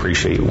really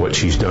appreciate what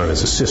she's done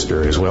as a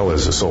sister as well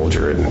as a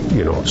soldier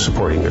and,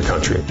 supporting their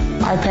country.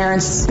 Our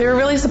parents, they were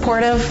really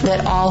supportive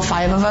that all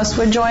 5 of us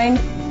would join.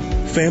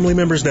 Family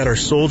members that are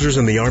soldiers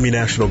in the Army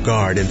National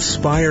Guard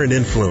inspire and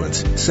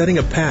influence, setting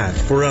a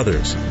path for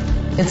others.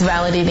 It's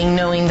validating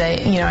knowing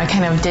that, I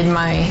kind of did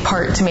my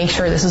part to make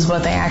sure this is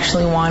what they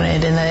actually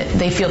wanted and that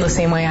they feel the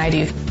same way I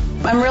do.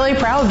 I'm really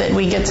proud that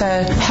we get to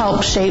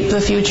help shape the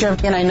future,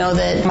 and I know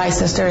that my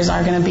sisters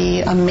are going to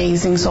be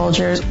amazing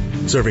soldiers.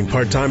 Serving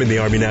part-time in the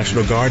Army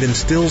National Guard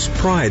instills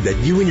pride that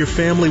you and your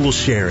family will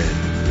share in.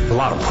 A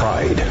lot of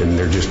pride, and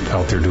they're just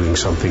out there doing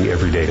something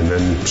every day and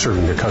then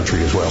serving their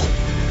country as well.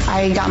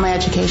 I got my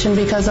education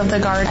because of the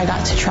Guard. I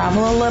got to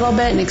travel a little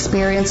bit and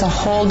experience a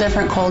whole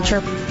different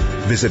culture.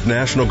 Visit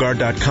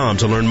NationalGuard.com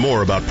to learn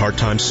more about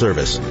part-time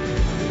service.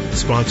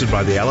 Sponsored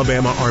by the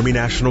Alabama Army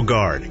National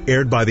Guard.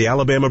 Aired by the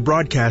Alabama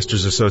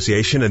Broadcasters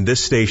Association and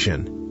this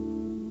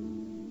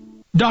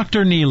station.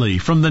 Dr. Neely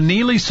from the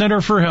Neely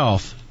Center for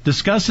Health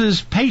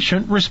discusses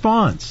patient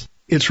response.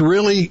 It's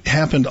really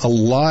happened a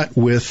lot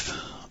with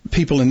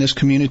people in this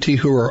community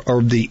who are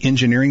of the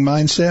engineering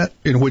mindset,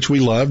 in which we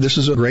love. This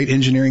is a great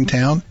engineering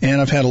town, and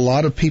I've had a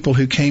lot of people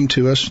who came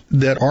to us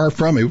that are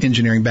from an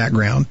engineering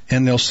background,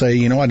 and they'll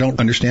say, I don't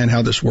understand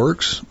how this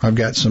works. I've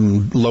got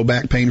some low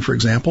back pain, for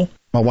example.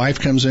 My wife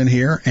comes in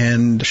here,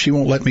 and she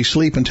won't let me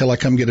sleep until I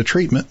come get a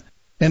treatment,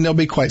 and they'll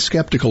be quite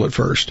skeptical at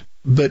first.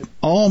 But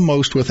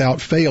almost without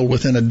fail,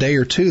 within a day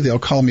or two, they'll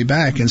call me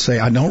back and say,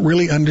 I don't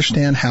really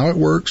understand how it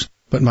works,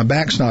 but my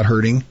back's not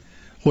hurting.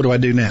 What do I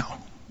do now?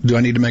 Do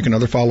I need to make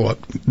another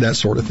follow-up? That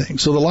sort of thing.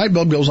 So the light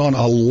bulb goes on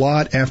a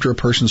lot after a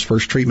person's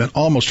first treatment,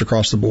 almost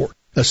across the board,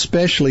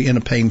 especially in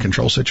a pain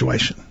control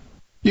situation.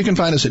 You can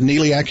find us at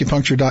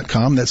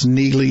NeelyAcupuncture.com. That's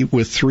Neely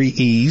with 3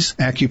 E's,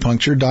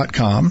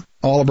 acupuncture.com.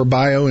 All of our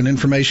bio and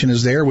information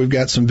is there. We've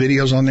got some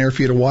videos on there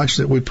for you to watch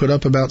that we put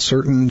up about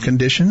certain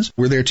conditions.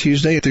 We're there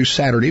Tuesday through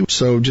Saturday,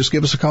 so just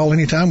give us a call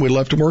anytime. We'd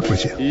love to work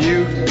with you.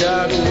 You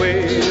got a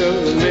way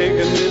of making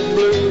it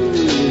blue,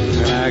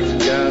 and I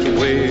got a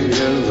way of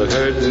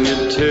hurting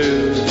it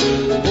too.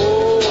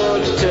 Oh,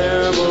 what a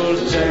terrible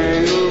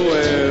tangle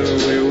where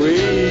we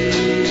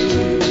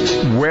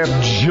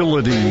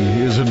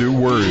Webgility is a new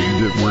word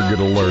that we're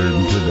going to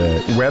learn today.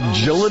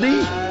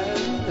 Webgility?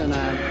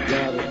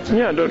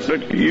 Yeah,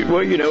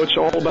 it's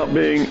all about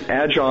being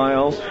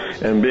agile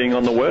and being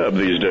on the web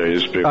these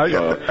days.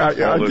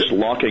 All this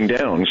locking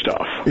down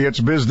stuff. It's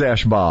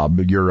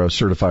Biz-Bob, your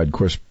certified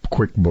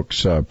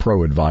QuickBooks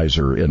Pro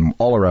advisor and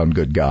all-around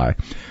good guy,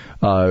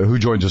 who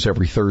joins us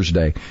every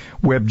Thursday.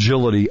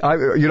 Webgility.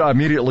 I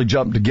immediately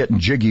jumped to getting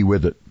jiggy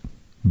with it,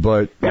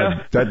 but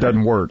that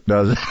doesn't work,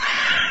 does it?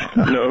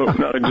 No,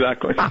 not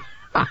exactly.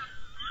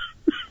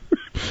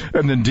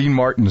 And then Dean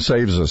Martin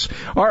saves us.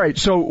 All right,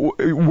 so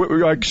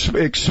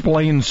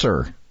explain,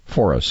 sir,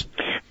 for us.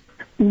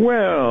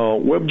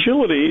 Well,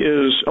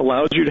 Webgility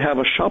allows you to have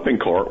a shopping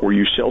cart where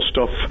you sell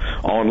stuff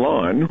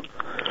online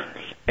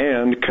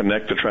and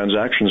connect the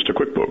transactions to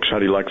QuickBooks. How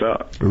do you like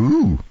that?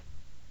 Ooh,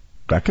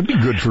 that could be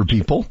good for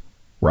people,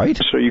 right?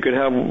 So you could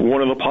have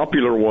one of the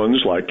popular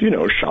ones like,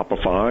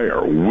 Shopify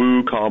or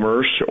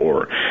WooCommerce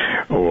or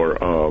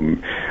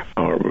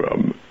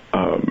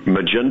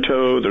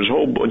Magento. There's a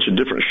whole bunch of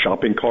different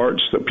shopping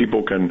carts that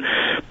people can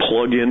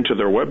plug into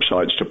their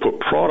websites to put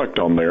product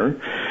on there.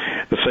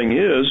 The thing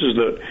is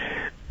that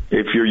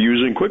if you're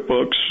using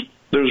QuickBooks,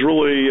 there's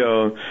really,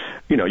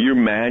 you're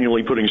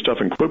manually putting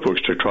stuff in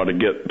QuickBooks to try to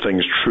get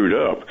things trued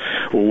up.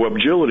 Well,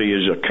 Webgility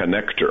is a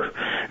connector,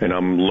 and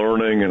I'm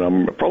learning, and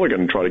I'm probably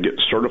going to try to get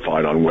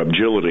certified on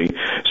Webgility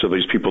so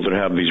these people that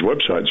have these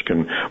websites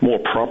can more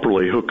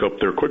properly hook up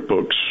their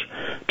QuickBooks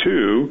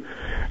to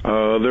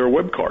their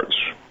web carts.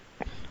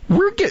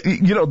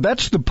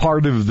 That's the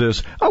part of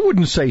this. I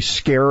wouldn't say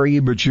scary,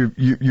 but you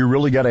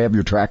really got to have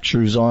your track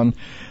shoes on.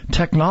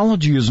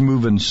 Technology is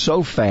moving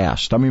so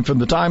fast. I mean, from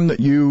the time that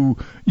you've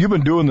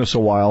been doing this a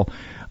while,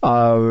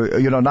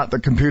 not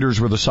the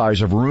computers were the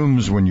size of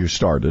rooms when you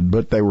started,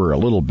 but they were a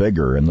little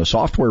bigger, and the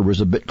software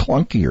was a bit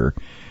clunkier,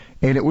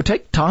 and it would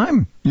take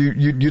time.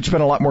 You'd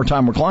spend a lot more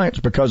time with clients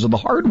because of the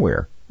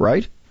hardware,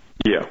 right?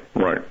 Yeah,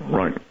 right,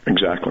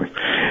 exactly.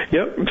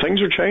 Yep,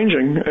 things are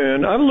changing,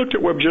 and I've looked at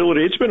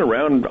Webgility. It's been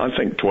around, I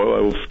think, 10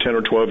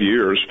 or 12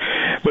 years,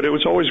 but it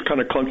was always kind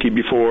of clunky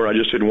before. I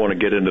just didn't want to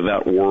get into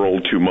that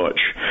world too much.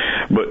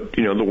 But,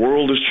 the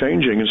world is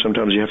changing, and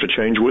sometimes you have to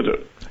change with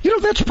it.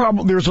 That's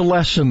probably, there's a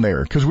lesson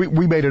there, because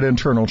we made an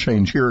internal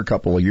change here a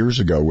couple of years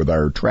ago with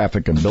our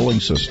traffic and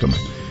billing system.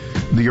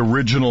 The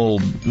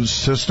original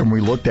system we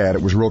looked at,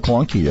 it was real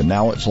clunky, and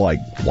now it's like,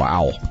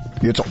 wow.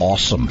 It's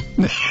awesome.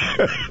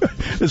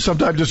 It's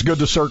sometimes just good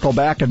to circle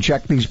back and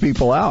check these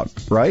people out,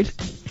 right?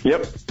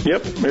 Yep,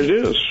 it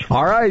is.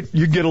 All right,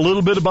 you get a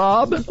little bit of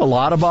Bob, a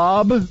lot of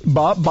Bob.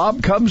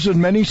 Bob comes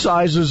in many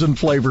sizes and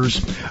flavors.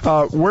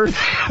 Where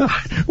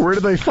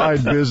do they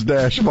find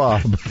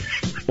Biz-Bob?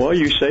 Well,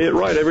 you say it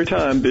right every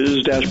time,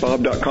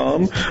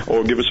 biz-bob.com,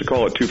 or give us a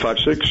call at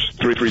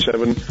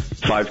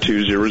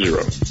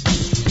 256-337-5200.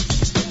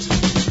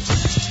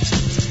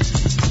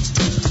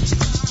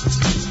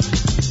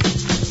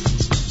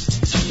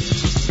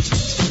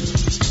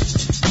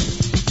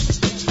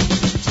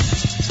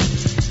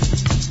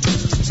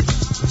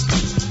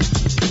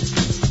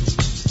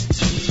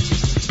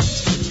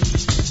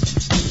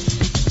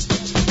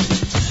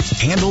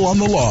 Handle on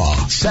the Law,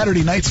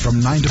 Saturday nights from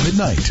 9 to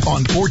midnight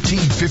on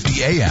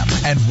 1450 AM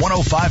and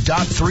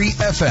 105.3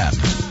 FM,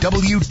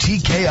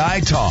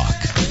 WTKI Talk.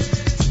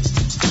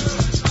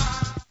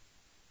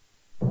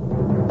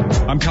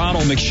 I'm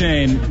Connell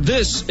McShane.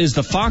 This is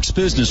the Fox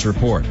Business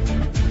Report.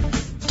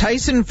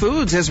 Tyson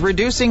Foods is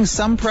reducing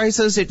some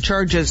prices it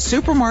charges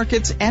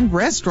supermarkets and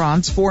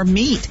restaurants for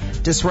meat.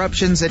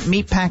 Disruptions at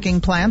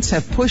meatpacking plants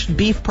have pushed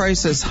beef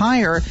prices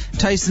higher.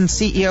 Tyson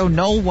CEO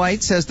Noel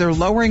White says they're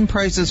lowering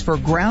prices for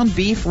ground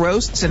beef,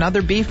 roasts, and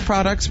other beef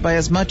products by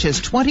as much as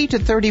 20 to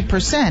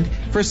 30%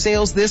 for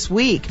sales this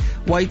week.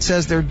 White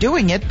says they're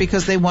doing it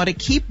because they want to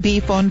keep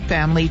beef on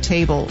family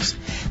tables.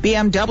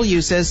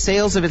 BMW says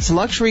sales of its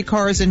luxury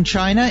cars in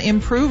China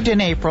improved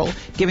in April,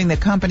 giving the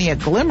company a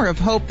glimmer of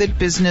hope that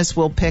business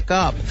will pick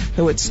up,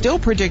 though it's still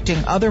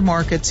predicting other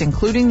markets,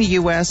 including the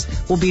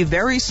U.S., will be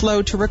very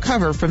slow to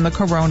recover from the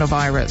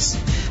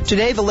coronavirus.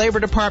 Today, the Labor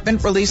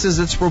Department releases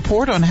its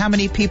report on how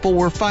many people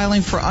were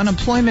filing for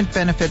unemployment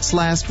benefits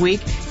last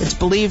week. It's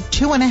believed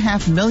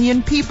 2.5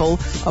 million people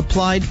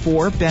applied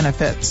for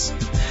benefits.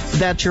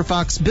 That's your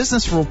Fox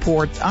Business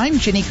Report. I'm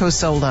Ginny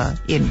Cosola,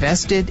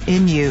 invested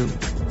in you.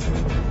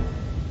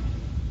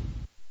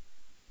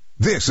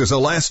 This is a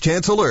last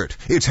chance alert.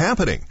 It's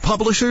happening.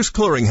 Publishers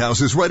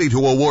Clearinghouse is ready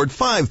to award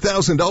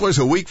 $5,000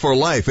 a week for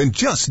life in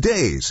just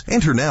days.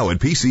 Enter now at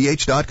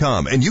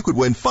PCH.com and you could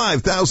win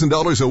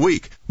 $5,000 a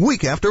week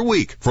after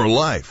week, for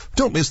life.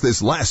 Don't miss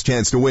this last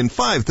chance to win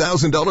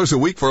 $5,000 a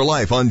week for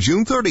life on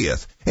June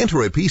 30th.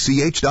 Enter at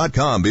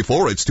PCH.com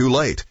before it's too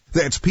late.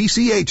 That's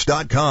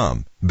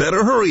PCH.com.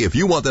 Better hurry if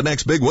you want the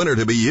next big winner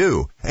to be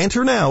you.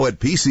 Enter now at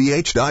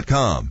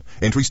PCH.com.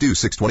 Entries due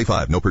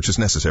 6/25. No purchase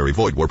necessary.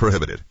 Void where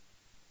prohibited.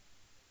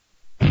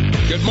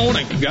 Good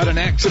morning. Got an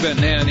accident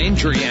now, an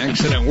injury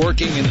accident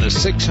working in the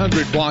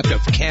 600 block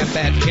of Cap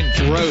Atkins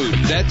Road.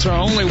 That's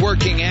our only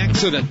working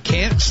accident.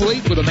 Can't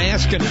sleep with a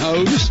mask and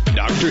hose?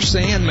 Dr.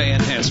 Sandman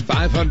has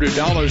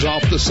 $500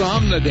 off the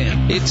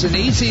Somnodent. It's an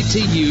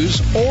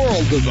easy-to-use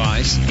oral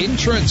device,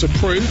 insurance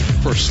approved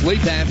for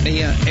sleep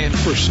apnea and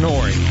for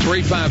snoring.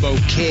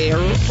 350-CARE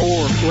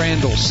or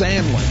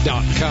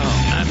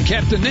RandallSandlin.com. I'm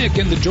Captain Nick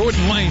in the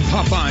Jordan Lane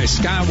Popeye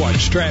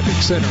Skywatch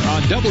Traffic Center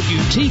on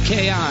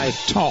WTKI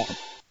Talk.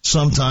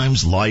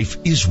 Sometimes life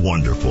is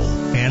wonderful,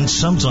 and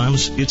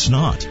sometimes it's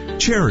not.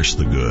 Cherish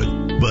the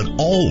good, but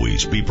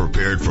always be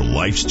prepared for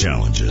life's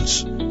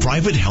challenges.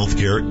 Private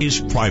healthcare is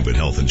private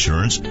health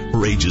insurance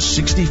for ages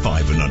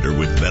 65 and under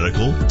with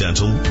medical,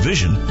 dental,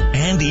 vision,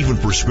 and even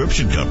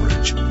prescription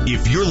coverage.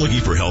 If you're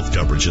looking for health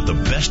coverage at the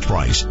best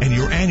price and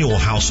your annual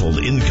household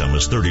income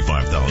is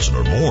 $35,000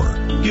 or more,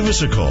 give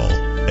us a call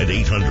at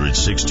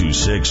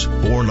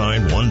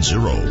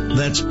 800-626-4910.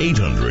 That's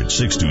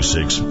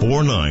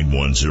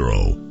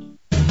 800-626-4910.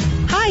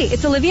 Hi,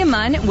 it's Olivia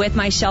Munn with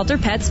my shelter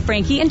pets,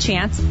 Frankie and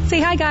Chance. Say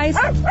hi, guys.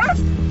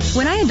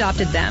 When I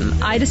adopted them,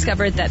 I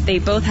discovered that they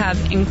both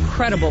have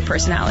incredible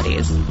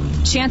personalities.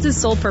 Chance's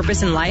sole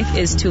purpose in life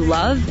is to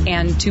love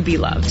and to be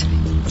loved.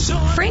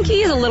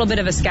 Frankie is a little bit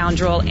of a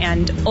scoundrel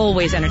and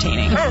always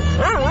entertaining.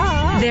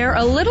 They're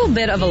a little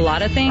bit of a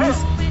lot of things,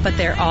 but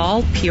they're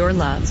all pure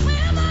love.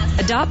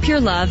 Adopt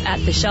Pure Love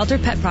at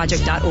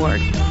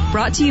theshelterpetproject.org.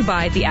 Brought to you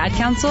by the Ad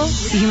Council,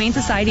 the Humane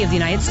Society of the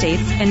United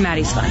States, and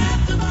Maddie's Fund.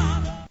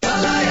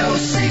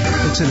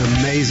 It's an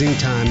amazing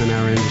time in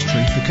our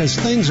industry because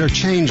things are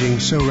changing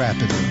so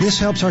rapidly. This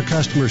helps our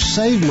customers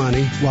save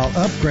money while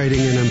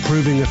upgrading and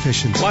improving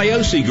efficiency.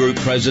 Liosi Group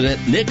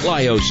President Nick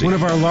Liosi. One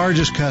of our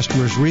largest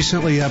customers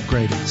recently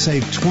upgraded,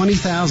 saved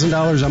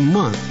 $20,000 a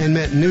month, and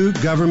met new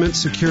government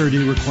security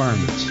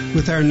requirements.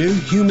 With our new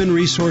human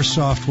resource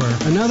software,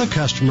 another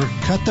customer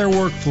cut their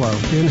workflow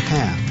in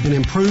half and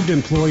improved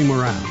employee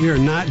morale. We are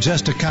not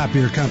just a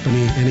copier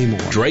company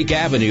anymore. Drake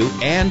Avenue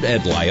and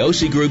at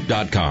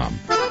LiosiGroup.com.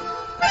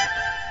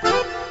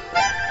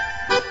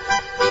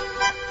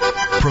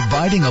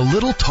 Providing a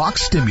little talk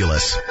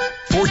stimulus.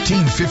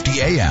 1450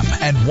 AM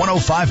and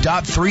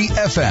 105.3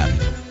 FM.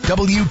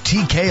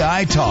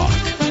 WTKI Talk.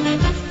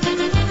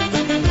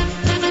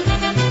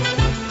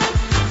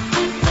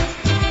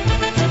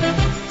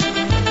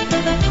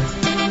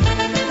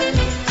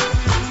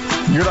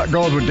 You're not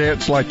going to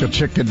dance like a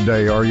chicken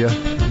day, are you?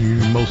 You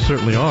most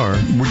certainly are.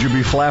 Would you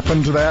be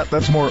flapping to that?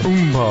 That's more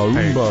oomba.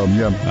 Hey,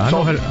 Yeah. I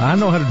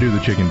know how to do the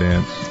chicken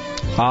dance.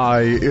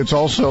 It's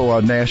also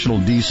a National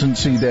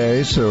Decency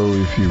Day, so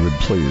if you would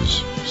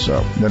please.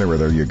 So, anyway,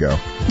 there you go.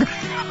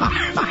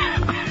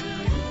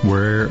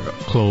 Wear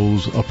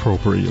clothes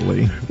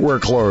appropriately. Wear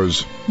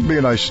clothes. Be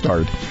a nice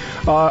start.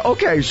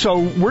 Okay, so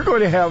we're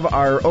going to have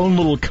our own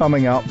little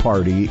coming out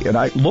party, and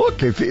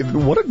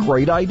what a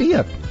great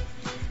idea.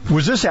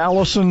 Was this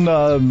Allison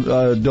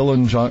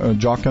Dillon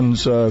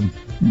Jawkins?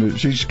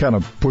 She's kind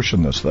of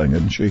pushing this thing,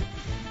 isn't she?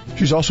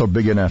 She's also a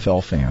big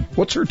NFL fan.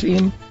 What's her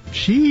team?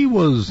 She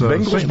was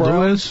St.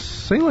 Louis.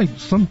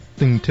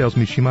 Something tells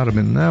me she might have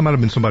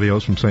been somebody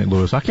else from St.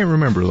 Louis. I can't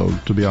remember though,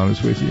 to be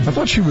honest with you. I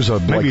thought she was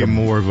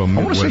more of a. I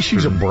want to say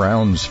she's a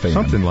Browns fan,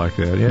 something like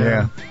that.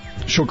 Yeah.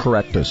 She'll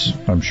correct us,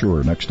 I'm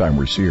sure, next time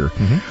we see her.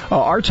 Mm-hmm.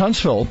 Arts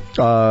Huntsville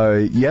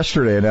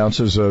yesterday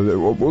announces,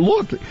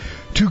 look,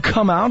 to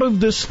come out of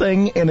this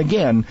thing, and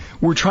again,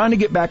 we're trying to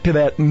get back to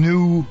that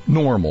new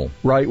normal,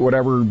 right?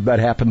 Whatever that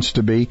happens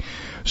to be.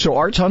 So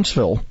Arts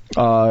Huntsville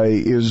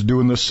is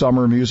doing this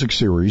summer music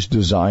series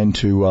designed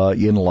to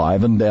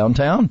enliven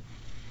downtown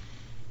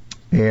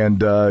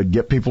and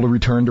get people to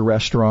return to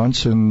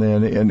restaurants, and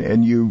then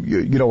and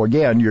you know,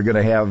 again, you're going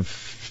to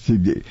have.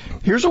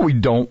 Here's what we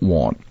don't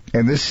want.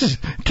 And this is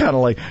kind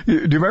of like, do you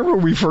remember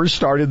when we first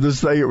started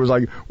this thing? It was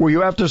like, well,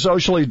 you have to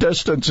socially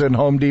distance in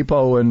Home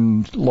Depot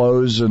and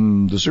Lowe's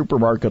and the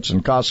supermarkets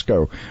and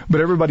Costco,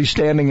 but everybody's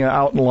standing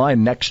out in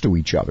line next to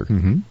each other.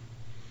 Mm-hmm.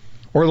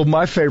 Or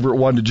my favorite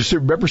one, did you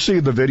remember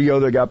seeing the video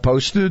that got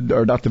posted,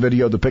 or not the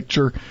video, the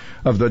picture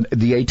of the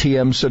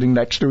ATM sitting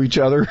next to each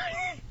other?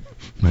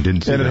 I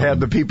didn't see and it that had one.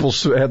 the people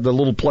had the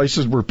little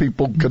places where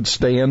people could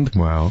stand.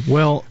 Wow.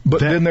 Well, but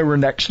then they were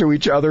next to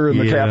each other, and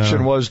the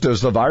caption was, "Does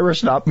the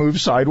virus not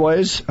move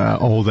sideways?"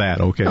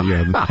 Okay,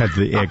 yeah, had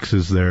the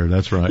X's there.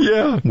 That's right.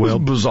 Yeah, it was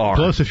bizarre.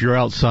 Plus, if you're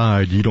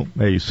outside, you don't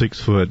 6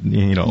 foot.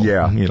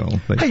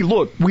 Hey,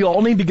 look, we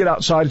all need to get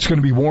outside. It's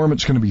going to be warm.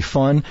 It's going to be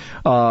fun.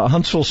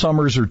 Huntsville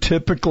summers are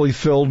typically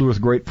filled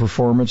with great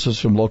performances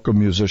from local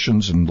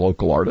musicians and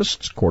local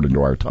artists, according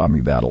to our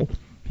Tommy Battle.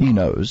 He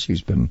knows.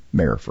 He's been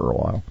mayor for a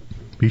while.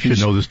 You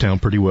should know this town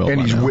pretty well. And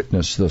he's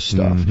witnessed this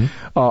stuff.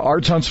 Mm-hmm.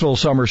 Arts Huntsville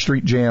Summer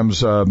Street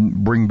Jams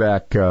bring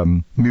back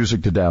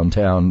music to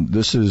downtown.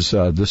 This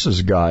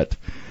has got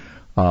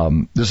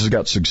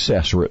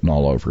success written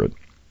all over it.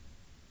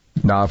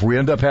 Now, if we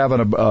end up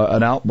having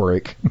an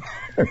outbreak,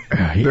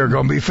 they're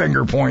going to be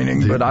finger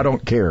pointing, but I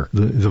don't care.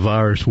 The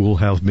virus will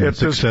have been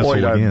successful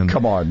again.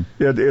 Come on.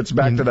 It's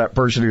back to that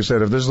person who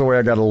said, if this is the way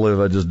I got to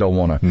live, I just don't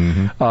want to.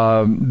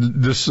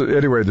 Mm-hmm.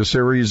 Anyway, the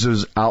series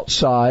is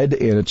outside,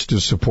 and it's to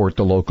support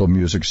the local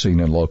music scene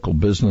and local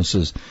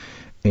businesses.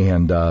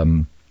 And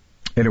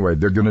anyway,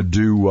 they're going to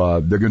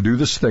do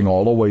this thing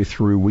all the way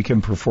through.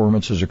 Weekend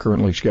performances are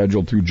currently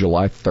scheduled through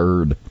July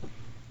 3rd.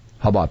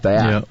 How about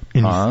that?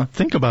 Yeah. And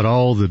think about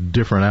all the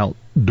different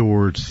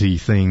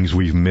outdoorsy things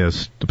we've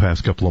missed the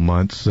past couple of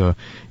months. The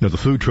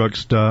food truck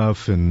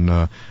stuff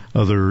and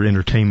other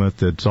entertainment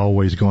that's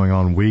always going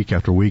on week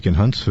after week in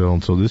Huntsville.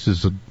 And so this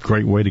is a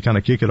great way to kind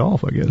of kick it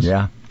off, I guess.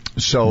 Yeah.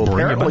 So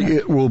apparently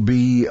it will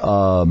be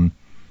it'll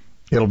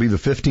be the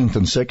 15th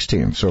and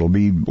 16th. So it'll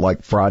be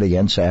like Friday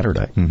and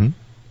Saturday. Mm-hmm.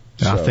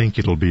 So I think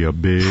it'll be a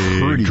big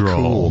pretty draw.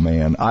 Cool,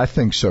 man. I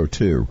think so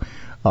too.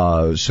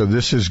 So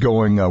this is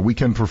going,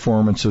 weekend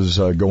performances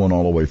going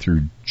all the way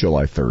through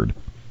July 3rd.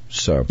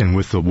 So. And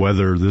with the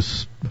weather at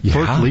least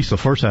the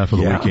first half of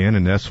the weekend,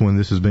 and that's when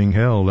this is being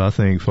held, I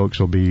think folks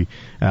will be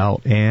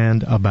out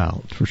and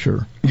about for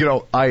sure. You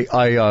know, I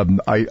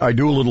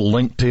do a little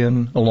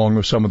LinkedIn along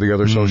with some of the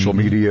other social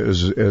media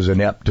as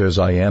inept as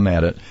I am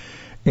at it.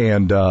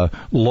 And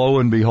lo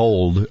and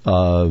behold,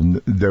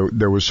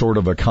 there was sort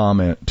of a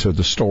comment to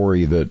the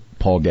story that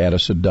Paul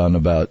Gaddis had done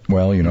about,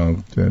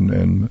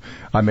 and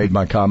I made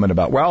my comment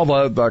about,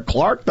 the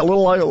Clark, the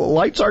little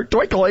lights aren't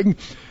twinkling.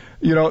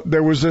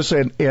 There was this,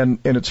 and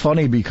it's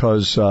funny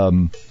because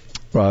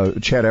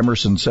Chad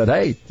Emerson said,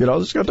 hey, this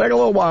is going to take a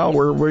little while.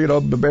 We're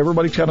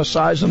everybody's kind of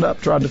sizing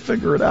up, trying to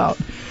figure it out.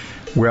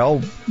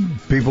 Well,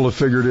 people have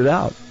figured it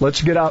out.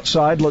 Let's get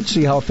outside. Let's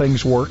see how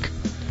things work.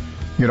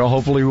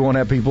 Hopefully we won't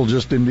have people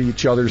just into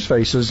each other's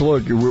faces.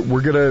 Look, we're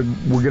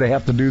gonna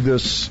have to do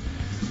this.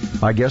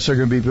 I guess they're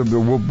gonna be.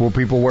 Will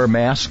people wear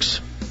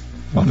masks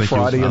on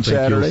Friday and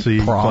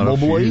Saturday?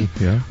 Probably.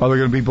 Yeah. Are there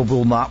gonna be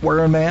people not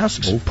wearing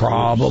masks?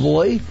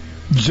 Probably.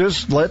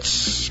 Just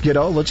let's get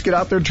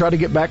out there and try to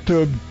get back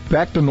to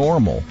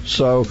normal.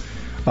 So,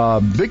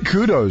 big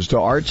kudos to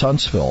Arts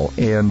Huntsville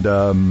and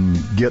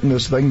getting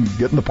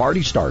the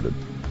party started.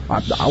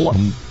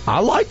 I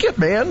like it,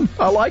 man.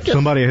 I like it.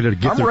 Somebody had to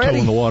get their toe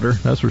in the water,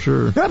 that's for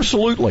sure.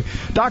 Absolutely.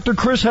 Dr.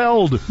 Chris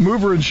Held,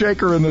 mover and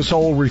shaker in this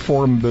whole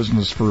reform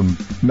business for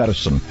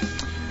medicine.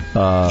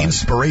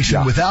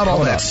 Inspiration without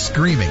all that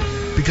screaming,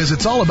 because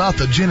it's all about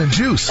the gin and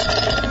juice.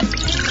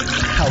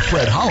 How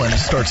Fred Holland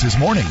starts his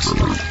mornings.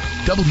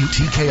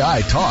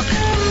 WTKI Talk.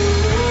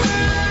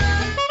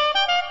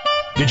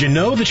 Did you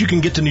know that you can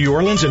get to New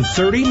Orleans in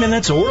 30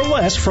 minutes or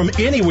less from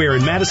anywhere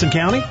in Madison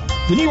County?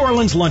 The New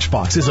Orleans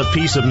Lunchbox is a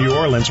piece of New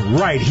Orleans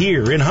right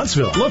here in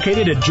Huntsville,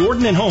 located at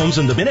Jordan and Holmes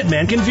in the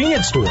Minuteman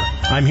Convenience Store.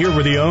 I'm here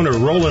with the owner,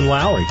 Roland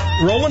Lowry.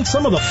 Roland,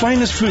 some of the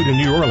finest food in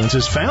New Orleans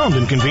is found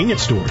in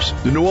convenience stores.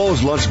 The New Orleans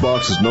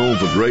Lunchbox is known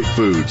for great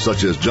food,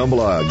 such as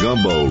jambalaya,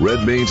 gumbo,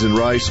 red beans and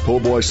rice, po'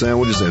 boy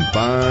sandwiches, and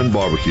fine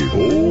barbecue.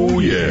 Oh,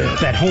 yeah.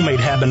 That homemade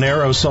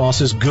habanero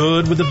sauce is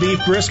good with the beef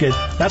brisket.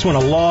 That's when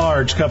a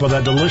large cup of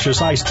that delicious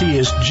iced tea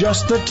is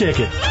just the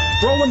ticket.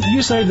 Roland,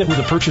 you say that with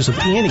the purchase of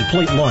any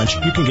plate lunch,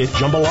 you can get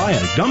jambalaya,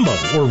 gumbo,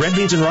 or red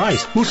beans and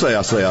rice. Who say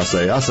I say,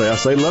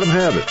 let them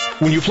have it.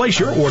 When you place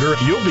your order,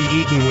 you'll be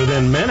eating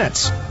within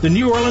minutes. The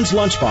New Orleans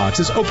Lunchbox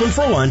is open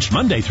for lunch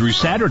Monday through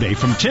Saturday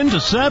from 10 to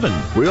 7.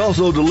 We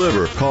also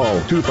deliver. Call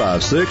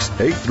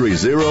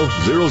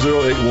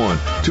 256-830-0081.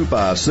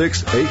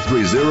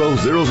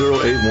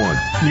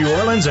 256-830-0081. New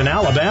Orleans and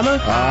Alabama?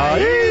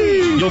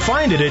 Aye. You'll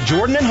find it at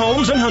Jordan and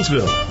Holmes in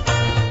Huntsville.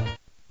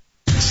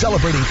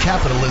 Celebrating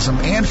capitalism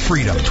and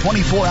freedom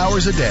 24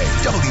 hours a day.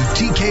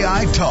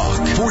 WTKI Talk,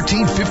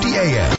 1450 AM.